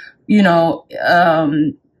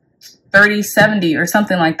 30-70 or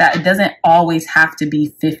something like that. It doesn't always have to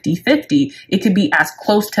be 50-50. It could be as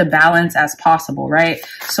close to balance as possible, right?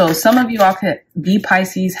 So some of you all could be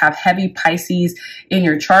Pisces, have heavy Pisces in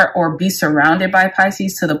your chart, or be surrounded by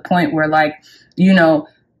Pisces to the point where, like,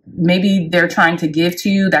 maybe they're trying to give to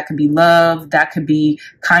you. That could be love, that could be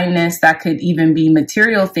kindness, that could even be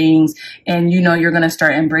material things. And, you're going to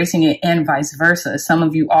start embracing it, and vice versa. Some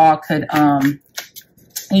of you all could,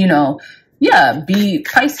 be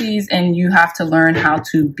Pisces, and you have to learn how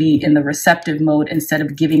to be in the receptive mode instead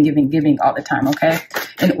of giving all the time, okay?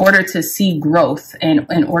 In order to see growth and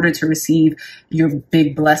in order to receive your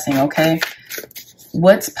big blessing, okay?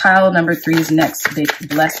 What's pile number 3's next big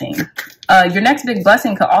blessing? Your next big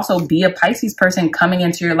blessing could also be a Pisces person coming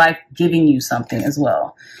into your life, giving you something as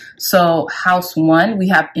well. So house 1, we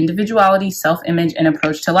have individuality, self-image, and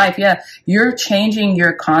approach to life. Yeah, you're changing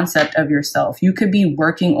your concept of yourself. You could be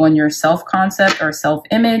working on your self-concept or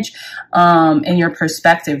self-image and your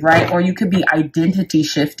perspective, right? Or you could be identity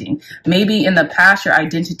shifting. Maybe in the past, your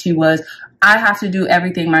identity was, I have to do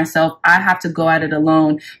everything myself. I have to go at it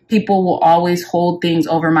alone. People will always hold things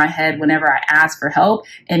over my head whenever I ask for help.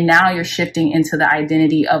 And now you're shifting into the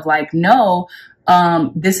identity of like, no,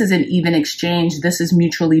 this is an even exchange. This is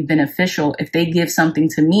mutually beneficial. If they give something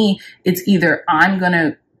to me, it's either I'm going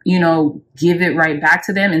to, give it right back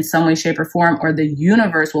to them in some way, shape, or form, or the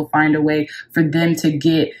universe will find a way for them to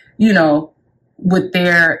get, what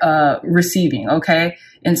they're receiving, okay,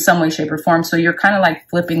 in some way, shape, or form. So you're kind of like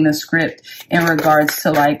flipping the script in regards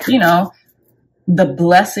to, like, the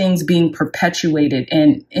blessings being perpetuated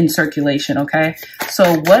in circulation, okay?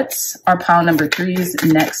 So what's our pile number 3's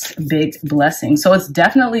next big blessing? So it's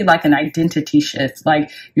definitely like an identity shift. Like,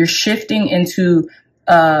 you're shifting into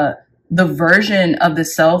the version of the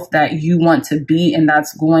self that you want to be, and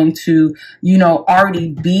that's going to, you know, already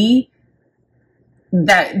be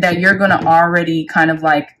that you're going to already kind of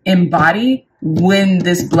like embody when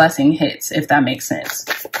this blessing hits, if that makes sense.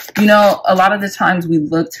 You know, a lot of the times we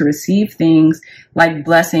look to receive things like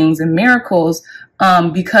blessings and miracles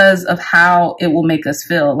because of how it will make us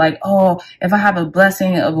feel. Like, oh, if I have a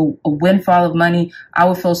blessing of a windfall of money, I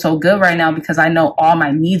would feel so good right now because I know all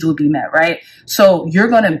my needs will be met, right? So you're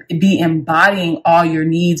going to be embodying all your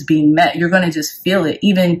needs being met. You're going to just feel it,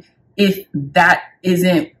 even if that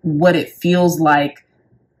isn't what it feels like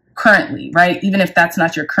currently, right? Even if that's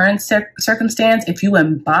not your current circumstance, if you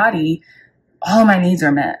embody all my needs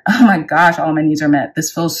are met. Oh my gosh, all my needs are met.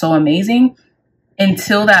 This feels so amazing.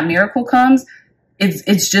 Until that miracle comes,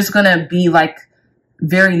 it's just going to be like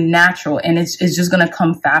very natural, and it's just going to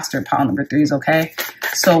come faster. Pile number 3s. Okay.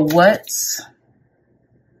 So what's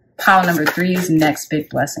pile number 3's next big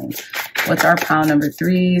blessing? What's our pile number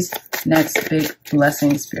 3's next big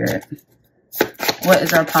blessing, Spirit? What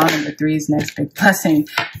is our pile number 3's next big blessing?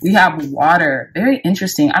 We have water. Very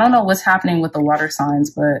interesting. I don't know what's happening with the water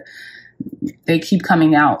signs, but they keep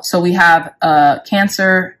coming out. So we have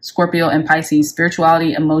Cancer, Scorpio, and Pisces.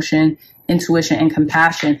 Spirituality, emotion, intuition, and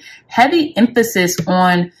compassion. Heavy emphasis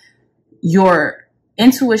on your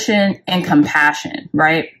intuition and compassion,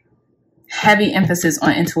 right? Heavy emphasis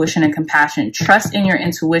on intuition and compassion. Trust in your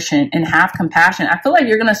intuition and have compassion. I feel like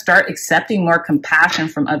you're going to start accepting more compassion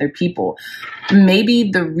from other people. Maybe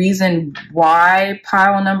the reason why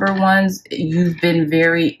pile number 1s, you've been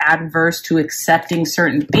very adverse to accepting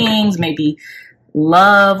certain things, maybe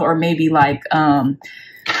love, or maybe like,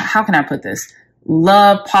 how can I put this?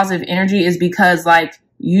 Love, positive energy, is because like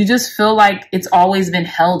you just feel like it's always been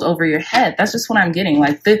held over your head. That's just what I'm getting.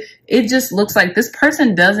 Like it just looks like this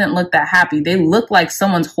person doesn't look that happy. They look like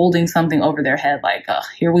someone's holding something over their head. Like, oh,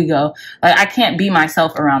 here we go. Like, I can't be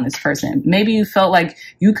myself around this person. Maybe you felt like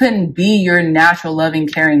you couldn't be your natural, loving,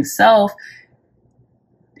 caring self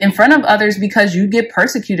in front of others because you get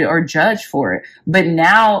persecuted or judged for it. But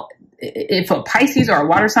now, if a Pisces or a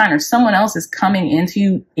water sign or someone else is coming into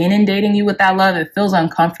you, inundating you with that love, it feels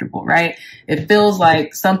uncomfortable, right? It feels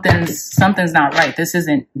like something's not right. This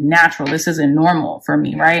isn't natural. This isn't normal for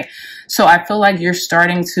me, right? So I feel like you're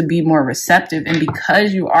starting to be more receptive. And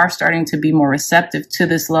because you are starting to be more receptive to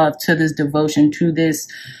this love, to this devotion, to this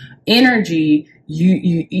energy,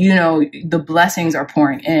 you know, the blessings are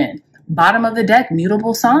pouring in. Bottom of the deck,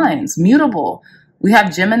 mutable signs, mutable. We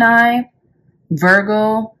have Gemini,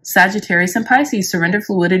 Virgo, Sagittarius, and Pisces. Surrender,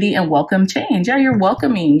 fluidity, and welcome change. Yeah, you're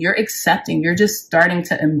welcoming, you're accepting, you're just starting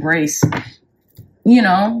to embrace, you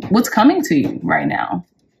know, what's coming to you right now.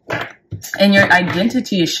 And your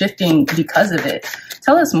identity is shifting because of it.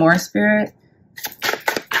 Tell us more, Spirit.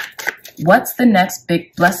 What's the next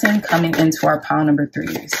big blessing coming into our pile number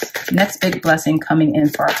 3s? Next big blessing coming in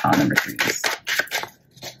for our pile number 3s.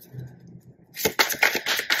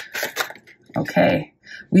 Okay.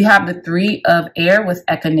 We have the 3 of air with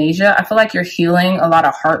echinacea. I feel like you're healing a lot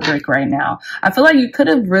of heartbreak right now. I feel like you could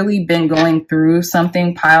have really been going through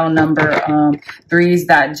something, pile number 3s,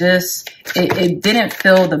 that just, it didn't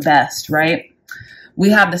feel the best, right?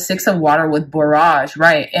 We have the 6 of water with barrage,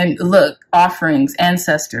 right? And look, offerings,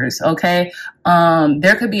 ancestors, okay?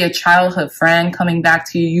 There could be a childhood friend coming back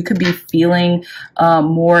to you. You could be feeling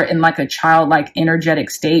more in like a childlike energetic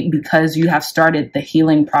state because you have started the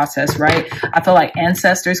healing process, right? I feel like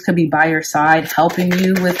ancestors could be by your side helping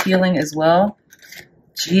you with healing as well.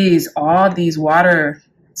 Jeez, all these water,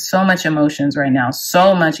 so much emotions right now.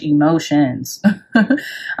 So much emotions.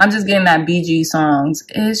 I'm just getting that BG songs.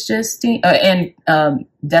 It's just, and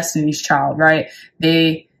Destiny's Child, right?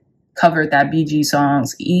 They covered that BG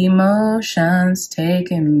songs. Emotions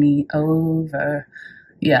taking me over.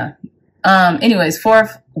 Yeah. Anyways, 4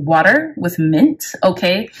 of water with mint.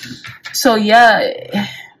 Okay. So yeah,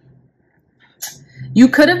 you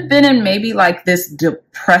could have been in maybe like this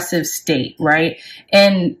depressive state, right?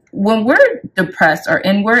 And when we're depressed or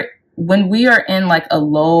when we are in like a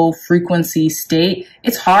low frequency state,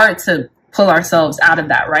 it's hard to pull ourselves out of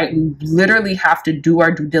that, right? We literally have to do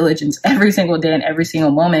our due diligence every single day and every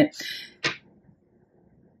single moment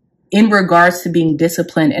in regards to being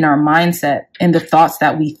disciplined in our mindset and the thoughts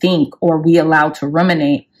that we think or we allow to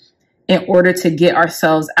ruminate in order to get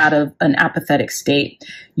ourselves out of an apathetic state.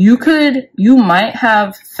 You might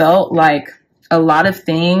have felt like a lot of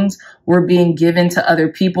things were being given to other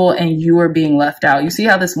people and you were being left out. You see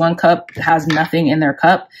how this one cup has nothing in their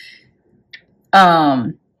cup?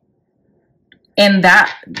 And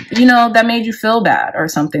that, you know, that made you feel bad or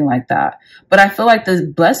something like that. But I feel like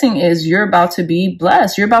the blessing is you're about to be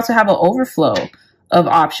blessed. You're about to have an overflow of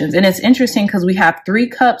options. And it's interesting because we have 3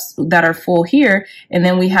 cups that are full here, and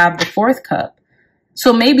then we have the 4th cup.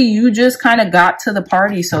 So maybe you just kind of got to the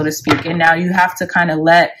party, so to speak, and now you have to kind of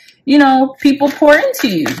let, you know, people pour into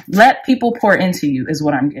you. Let people pour into you is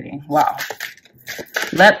what I'm getting. Wow.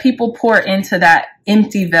 Let people pour into that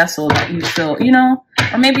empty vessel that you feel, you know,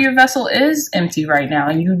 or maybe your vessel is empty right now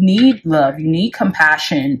and you need love. You need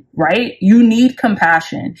compassion, right? You need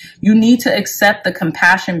compassion. You need to accept the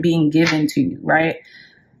compassion being given to you, right?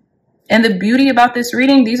 And the beauty about this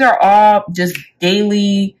reading, these are all just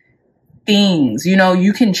daily things. You know,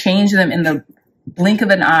 you can change them in the blink of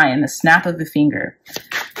an eye, in the snap of a finger.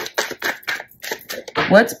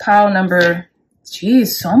 What's pile number?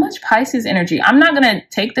 Geez, so much Pisces energy. I'm not going to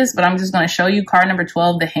take this, but I'm just going to show you card number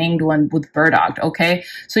 12, the Hanged One with Burdock, okay?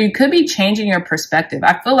 So you could be changing your perspective.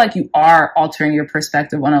 I feel like you are altering your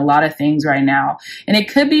perspective on a lot of things right now. And it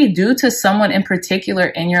could be due to someone in particular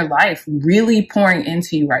in your life really pouring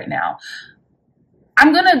into you right now.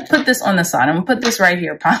 I'm going to put this on the side. I'm going to put this right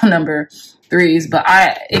here, pile number 3s, but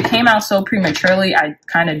it came out so prematurely, I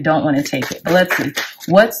kind of don't want to take it. But let's see.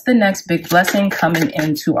 What's the next big blessing coming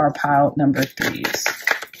into our pile number 3s?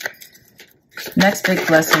 Next big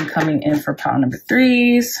blessing coming in for pile number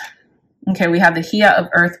 3s. Okay, we have the Hia of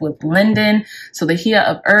Earth with Linden. So the Hia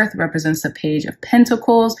of Earth represents the Page of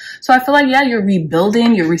Pentacles. So I feel like, yeah, you're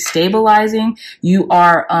rebuilding, you're restabilizing. You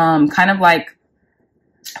are kind of like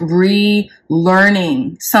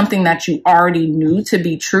relearning something that you already knew to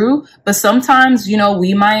be true. But sometimes, you know,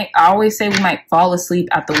 I always say we might fall asleep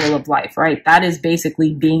at the wheel of life, right? That is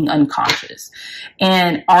basically being unconscious.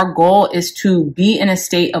 And our goal is to be in a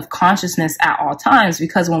state of consciousness at all times,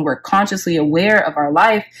 because when we're consciously aware of our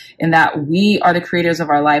life and that we are the creators of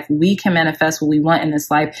our life, we can manifest what we want in this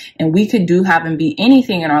life, and we could do, have, and be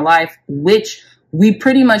anything in our life, which we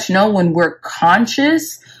pretty much know when we're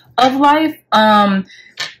conscious of life.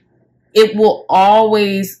 It will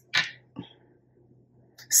always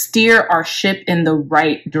steer our ship in the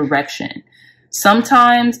right direction.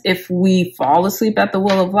 Sometimes if we fall asleep at the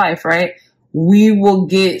wheel of life, right, we will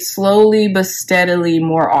get slowly but steadily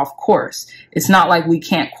more off course. It's not like we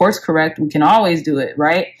can't course correct. We can always do it,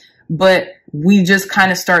 right? But we just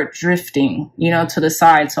kind of start drifting, you know, to the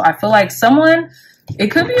side. So I feel like it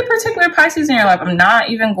could be a particular Pisces in your life. I'm not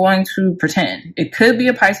even going to pretend. It could be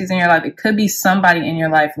a Pisces in your life. It could be somebody in your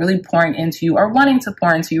life really pouring into you or wanting to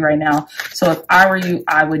pour into you right now. So if I were you,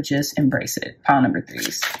 I would just embrace it. Pile number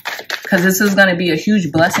 3s. Because this is going to be a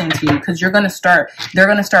huge blessing to you, because they're going to start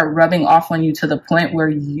rubbing off on you to the point where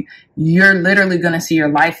you're literally going to see your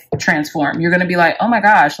life transform. You're going to be like, oh my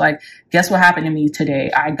gosh, like, guess what happened to me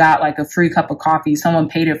today? I got like a free cup of coffee. Someone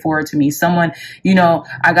paid it forward to me. Someone, you know,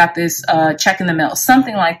 I got this check in the mail,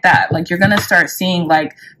 something like that. Like, you're going to start seeing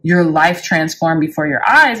like your life transform before your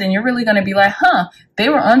eyes. And you're really going to be like, huh, they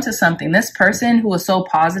were onto something. This person who was so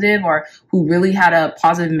positive, or who really had a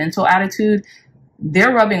positive mental attitude,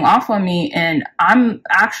 they're rubbing off on me, and I'm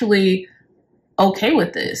actually okay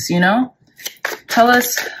with this, you know? Tell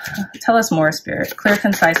us more, Spirit. Clear,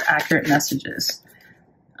 concise, accurate messages.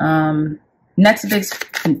 The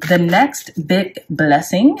next big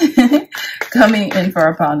blessing coming in for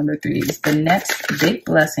our pile number 3s. The next big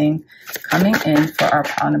blessing coming in for our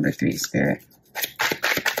pile number 3, Spirit.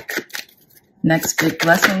 Next big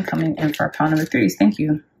blessing coming in for our pile number 3s. Thank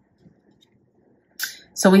you.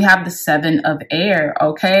 So we have the 7 of Air,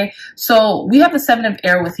 okay? So we have the 7 of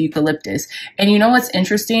Air with Eucalyptus. And you know what's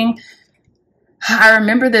interesting? I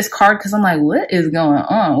remember this card because I'm like, what is going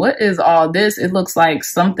on? What is all this? It looks like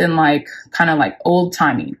something like kind of like old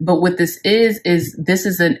timey. But what this is this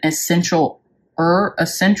is an essential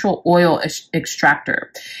oil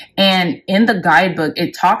extractor. And in the guidebook,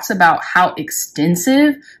 it talks about how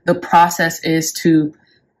extensive the process is to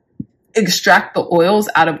extract the oils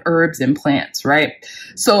out of herbs and plants, right?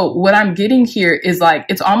 So what I'm getting here is like,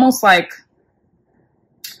 it's almost like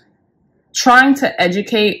trying to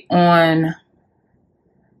educate on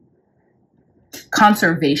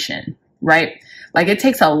conservation, right? Like, it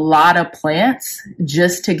takes a lot of plants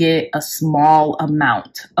just to get a small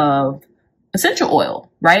amount of essential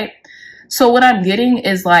oil, right? So what I'm getting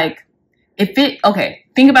is like, okay,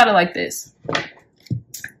 think about it like this.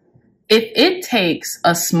 If it takes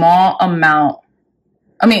a small amount,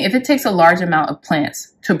 if it takes a large amount of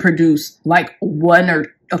plants to produce like one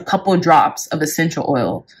or a couple of drops of essential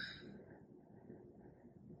oil,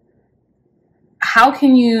 how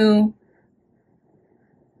can you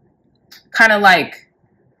kind of like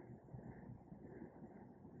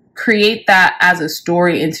create that as a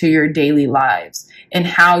story into your daily lives and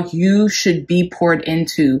how you should be poured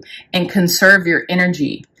into, and conserve your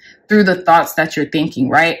energy through the thoughts that you're thinking,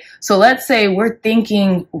 right? So let's say we're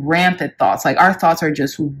thinking rampant thoughts, like our thoughts are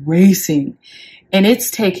just racing, and it's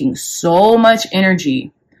taking so much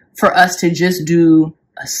energy for us to just do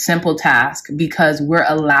a simple task because we're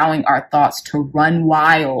allowing our thoughts to run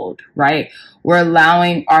wild, right? We're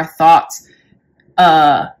allowing our thoughts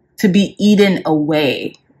to be eaten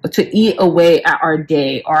away, to eat away at our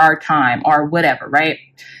day or our time or whatever, right?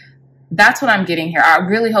 That's what I'm getting here. I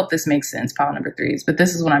really hope this makes sense, pile number threes, but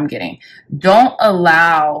this is what I'm getting. Don't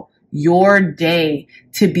allow your day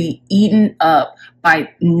to be eaten up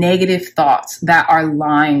by negative thoughts that are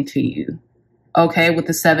lying to you. Okay, with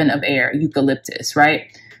the 7 of air, eucalyptus,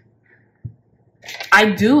 right? I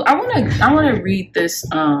want to read this.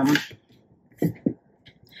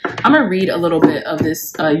 I'm going to read a little bit of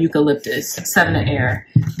this eucalyptus, 7 of air,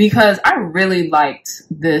 because I really liked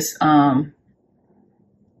this. I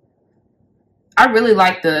really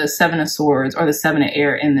like the 7 of swords or the 7 of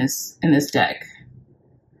air in this deck.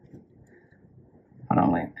 Hold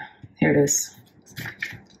on, wait. Here it is.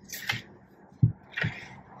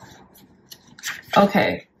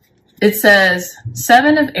 Okay. It says,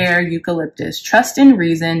 7 of air, eucalyptus, trust in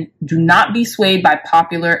reason, do not be swayed by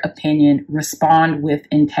popular opinion, respond with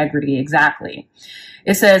integrity. Exactly.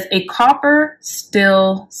 It says, a copper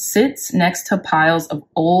still sits next to piles of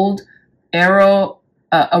old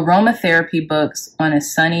aromatherapy books on a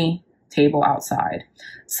sunny table outside.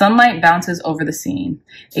 Sunlight bounces over the scene.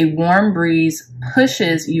 A warm breeze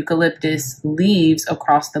pushes eucalyptus leaves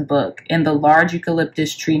across the book, and the large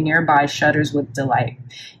eucalyptus tree nearby shudders with delight.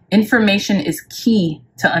 Information is key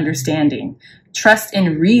to understanding. Trust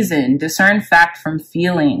in reason, discern fact from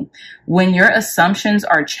feeling. When your assumptions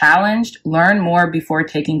are challenged, learn more before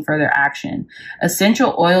taking further action.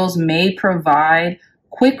 Essential oils may provide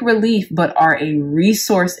quick relief, but are a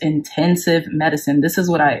resource-intensive medicine. This is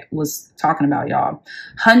what I was talking about, y'all.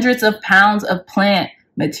 Hundreds of pounds of plant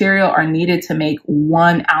material are needed to make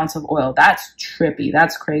 1 ounce of oil. That's trippy.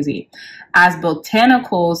 That's crazy. As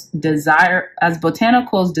botanicals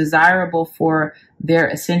desirable for their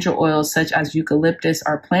essential oils, such as eucalyptus,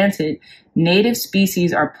 are planted, native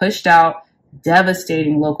species are pushed out,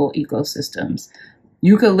 devastating local ecosystems.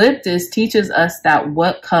 Eucalyptus teaches us that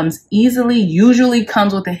what comes easily usually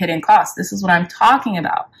comes with a hidden cost. This is what I'm talking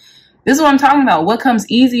about. This is what I'm talking about. What comes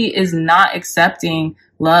easy is not accepting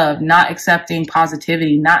love, not accepting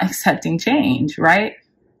positivity, not accepting change, right?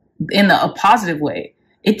 In a positive way.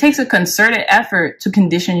 It takes a concerted effort to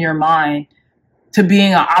condition your mind to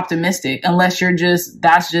being optimistic, unless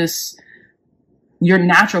that's just your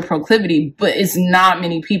natural proclivity, but it's not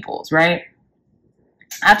many people's, right?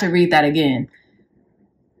 I have to read that again.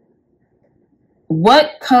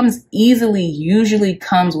 What comes easily usually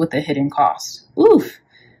comes with a hidden cost. Oof.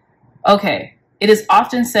 Okay. It is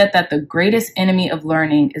often said that the greatest enemy of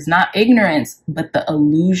learning is not ignorance, but the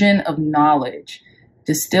illusion of knowledge.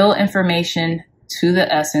 Distill information to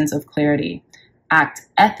the essence of clarity. Act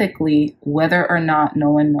ethically, whether or not no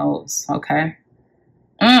one knows. Okay.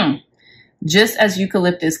 Just as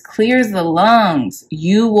eucalyptus clears the lungs,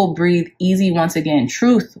 you will breathe easy once again.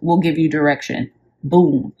 Truth will give you direction.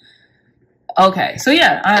 Boom. Okay, so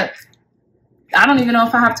yeah, I don't even know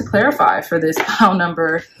if I have to clarify for this pile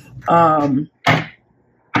number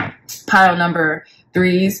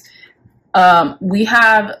threes. We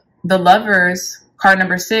have the Lovers, card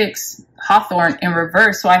number 6, Hawthorne, in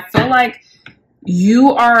reverse. So I feel like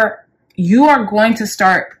you are going to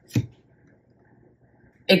start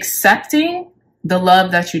accepting the love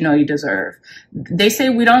that you know you deserve. They say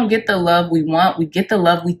we don't get the love we want, we get the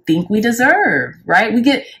love we think we deserve, right?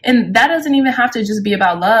 And that doesn't even have to just be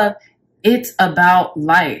about love. It's about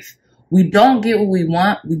life. We don't get what we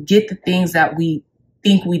want, we get the things that we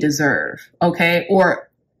think we deserve, okay? Or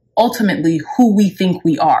ultimately who we think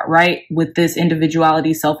we are, right? With this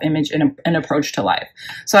individuality, self-image, and approach to life.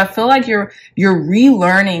 So I feel like you're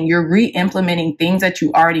relearning, you're re-implementing things that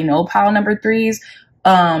you already know, pile number threes.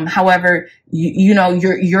 However,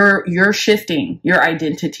 you're shifting your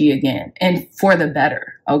identity again, and for the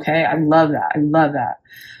better. Okay. I love that. I love that.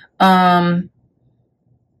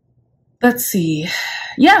 Let's see.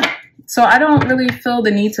 Yeah. So I don't really feel the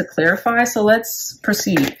need to clarify. So let's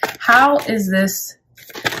proceed. How is this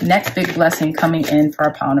next big blessing coming in for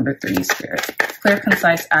our pile number 3, Spirit? Clear,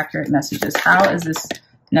 concise, accurate messages. How is this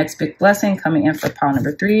next big blessing coming in for pile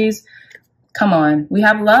number 3s? Come on. We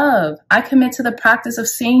have love. I commit to the practice of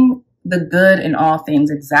seeing the good in all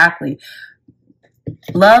things. Exactly.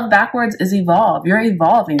 Love backwards is evolve. You're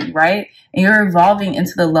evolving, right? And you're evolving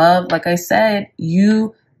into the love. Like I said,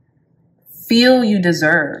 you feel you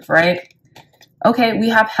deserve, right? Okay, we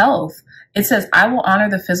have health. It says, I will honor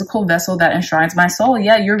the physical vessel that enshrines my soul.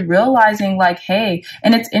 Yeah, you're realizing like, hey,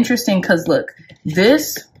 and it's interesting because look,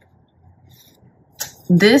 this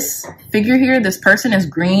figure here, this person is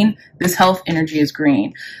green. This health energy is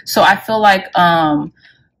green. So I feel like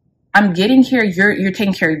I'm getting here, you're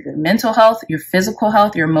taking care of your mental health, your physical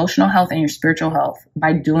health, your emotional health, and your spiritual health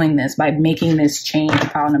by doing this, by making this change,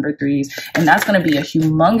 pile number 3s. And that's going to be a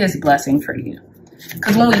humongous blessing for you.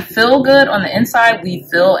 Because when we feel good on the inside, we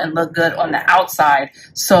feel and look good on the outside.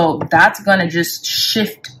 So that's going to just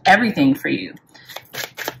shift everything for you.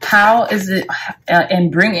 How is it,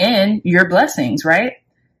 and bring in your blessings, right?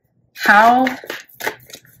 How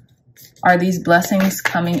are these blessings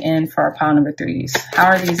coming in for our pile number 3s? How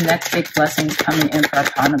are these next big blessings coming in for our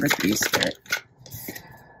pile number 3 spirit?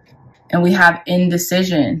 And we have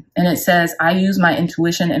indecision. And it says, I use my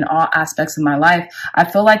intuition in all aspects of my life. I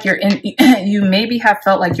feel like you maybe have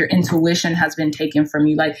felt like your intuition has been taken from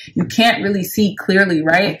you. Like you can't really see clearly,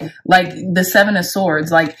 right? Like the 7 of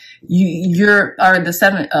Swords, like the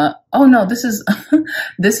 7, oh no, this is,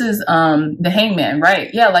 the Hangman, right?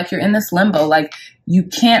 Yeah. Like you're in this limbo. Like you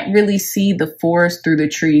can't really see the forest through the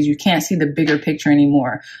trees. You can't see the bigger picture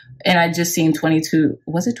anymore. And I just seen 22,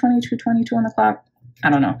 was it 22 on the clock? I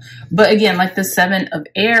don't know. But again, like the 7 of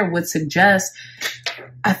air would suggest,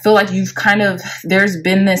 I feel like you've there's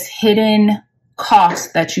been this hidden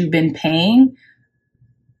cost that you've been paying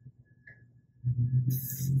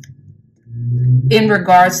in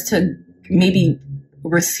regards to maybe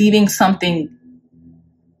receiving something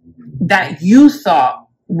that you thought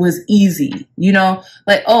was easy, you know,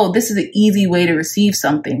 like, oh, this is an easy way to receive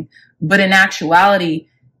something. But in actuality,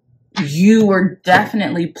 you were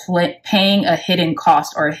definitely paying a hidden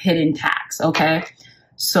cost or a hidden tax. Okay.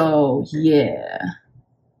 So yeah.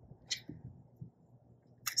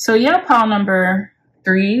 So yeah, pile number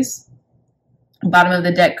 3s, bottom of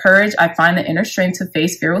the deck, courage. I find the inner strength to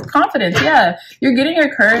face fear with confidence. Yeah. You're getting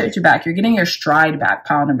your courage back. You're getting your stride back,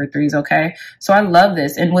 pile number 3s. Okay. So I love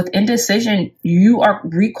this. And with indecision, you are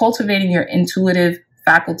recultivating your intuitive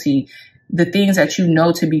faculty, the things that you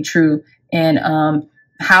know to be true, and,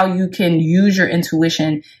 how you can use your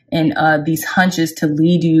intuition and these hunches to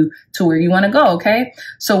lead you to where you want to go. Okay.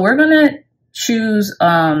 So we're going to choose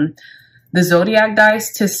the zodiac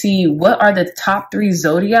dice to see what are the top 3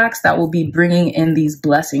 zodiacs that will be bringing in these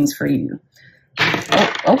blessings for you.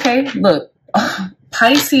 Oh, okay. Look,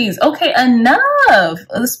 Pisces. Okay. Enough.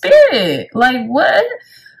 The spirit. Like what?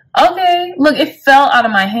 Okay. Look, it fell out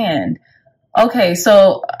of my hand. Okay.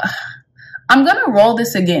 So I'm going to roll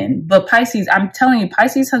this again, but Pisces, I'm telling you,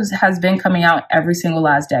 Pisces has been coming out every single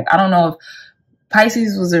last deck. I don't know if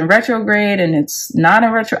Pisces was in retrograde and it's not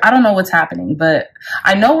in retro. I don't know what's happening, but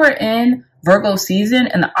I know we're in Virgo season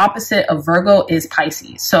and the opposite of Virgo is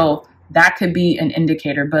Pisces. So that could be an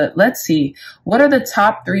indicator, but let's see. What are the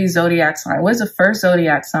top 3 zodiac signs? What is the first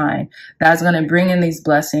zodiac sign that's going to bring in these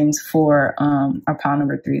blessings for our pile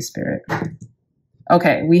number 3 spirit?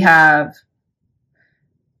 Okay, we have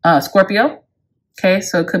Scorpio. Okay,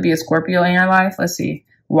 so it could be a Scorpio in your life. Let's see.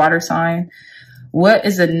 Water sign. What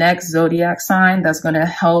is the next zodiac sign that's going to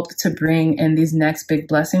help to bring in these next big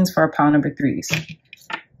blessings for our pile number 3s?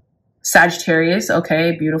 Sagittarius.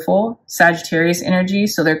 Okay, beautiful. Sagittarius energy.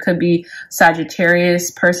 So there could be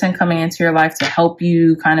Sagittarius person coming into your life to help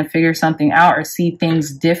you kind of figure something out or see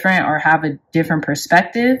things different or have a different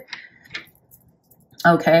perspective.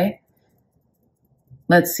 Okay.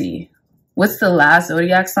 Let's see. What's the last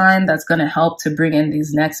zodiac sign that's going to help to bring in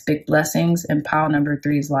these next big blessings in pile number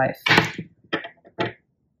 3's life?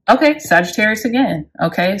 Okay, Sagittarius again.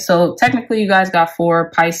 Okay, so technically you guys got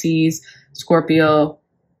 4, Pisces, Scorpio.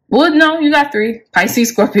 Well, no, you got 3, Pisces,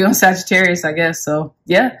 Scorpio, and Sagittarius, I guess. So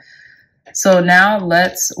yeah. So now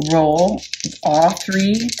let's roll all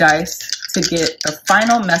 3 dice to get the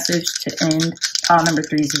final message to end pile number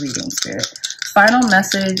 3's reading, spirit. Final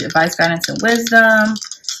message, advice, guidance, and wisdom.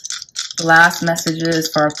 Last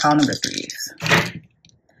messages for our pile number 3s.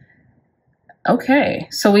 Okay,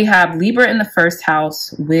 so we have Libra in the first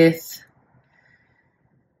house with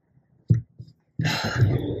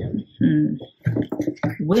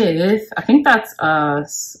I think that's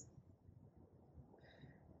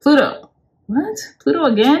Pluto. What? Pluto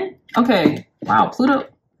again? Okay. Wow,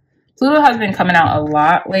 Pluto has been coming out a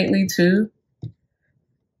lot lately too.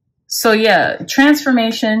 So yeah,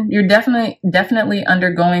 transformation. You're definitely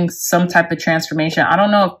undergoing some type of transformation. I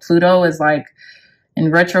don't know if Pluto is like in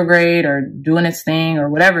retrograde or doing its thing or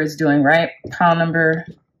whatever it's doing, right? Pile number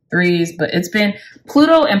 3s, but it's been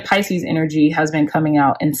Pluto and Pisces energy has been coming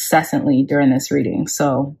out incessantly during this reading.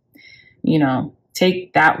 So, you know,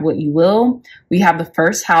 take that what you will. We have the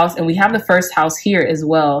first house, and we have the first house here as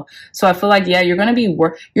well. So I feel like, yeah, you're going to be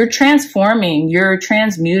you're transforming, you're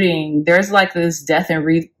transmuting. There's like this death and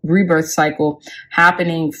rebirth cycle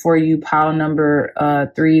happening for you, pile number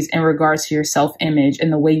 3s, in regards to your self-image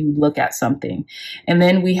and the way you look at something. And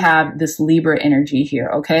then we have this Libra energy here.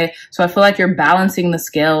 Okay. So I feel like you're balancing the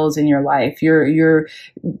scales in your life. You're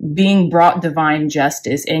being brought divine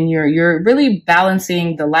justice, and you're really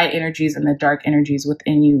balancing the light energies and the dark energies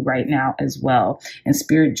within you right now as well. And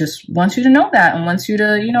spirit just wants you to know that and wants you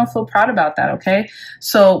to, you know, feel proud about that. Okay.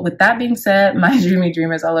 So with that being said, my dreamy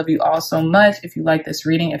dreamers, I love you all so much. If you like this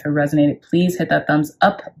reading, if it resonated, please hit that thumbs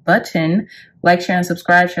up button. Like, share, and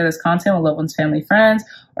subscribe. Share this content with loved ones, family, friends,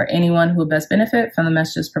 or anyone who would best benefit from the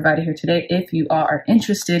messages provided here today. If you all are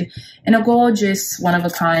interested in a gorgeous,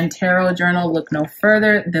 one-of-a-kind tarot journal, look no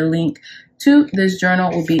further. The link to this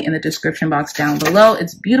journal will be in the description box down below.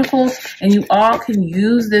 It's beautiful, and you all can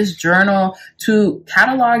use this journal to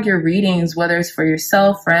catalog your readings, whether it's for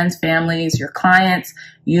yourself, friends, families, your clients,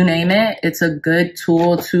 you name it. It's a good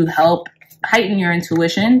tool to help heighten your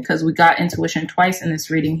intuition, because we got intuition twice in this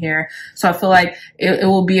reading here. So I feel like it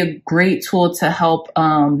will be a great tool to help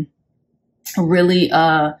really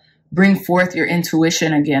bring forth your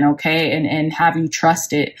intuition again, okay, and have you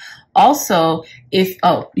trust it. Also, if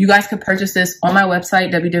you guys could purchase this on my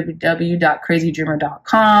website,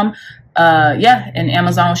 www.crazydreamer.com. Yeah, and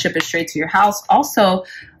Amazon will ship it straight to your house. Also,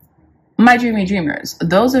 my dreamy dreamers,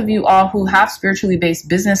 those of you all who have spiritually based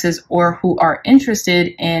businesses or who are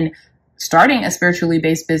interested in starting a spiritually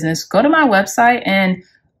based business, go to my website and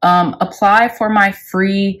apply for my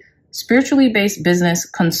free spiritually based business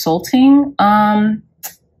consulting.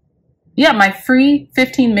 Yeah, my free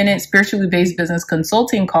 15-minute spiritually based business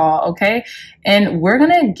consulting call. Okay. And we're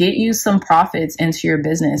going to get you some profits into your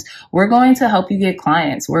business. We're going to help you get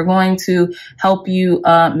clients. We're going to help you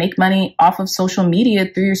make money off of social media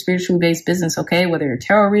through your spiritually based business. Okay. Whether you're a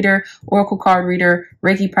tarot reader, oracle card reader,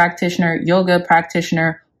 Reiki practitioner, yoga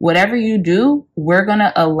practitioner, whatever you do, we're going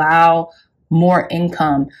to allow more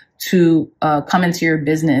income to come into your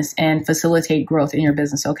business and facilitate growth in your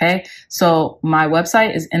business. Okay. So my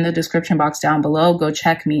website is in the description box down below. Go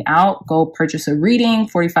check me out. Go purchase a reading,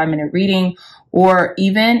 45-minute reading. Or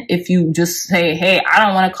even if you just say, hey, I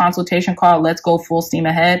don't want a consultation call, let's go full steam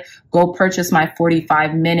ahead. Go purchase my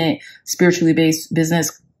 45-minute spiritually based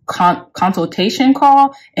business consultation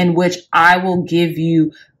call, in which I will give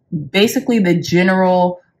you basically the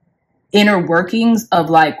general inner workings of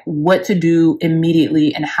like what to do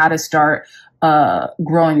immediately and how to start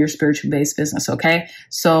growing your spiritual based business. Okay.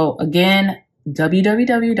 So again,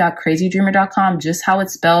 www.crazydreamer.com, just how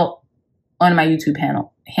it's spelled on my YouTube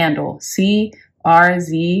handle,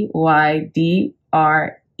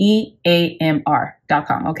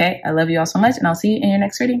 CRZYDREAMR.com. Okay. I love you all so much, and I'll see you in your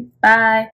next reading. Bye.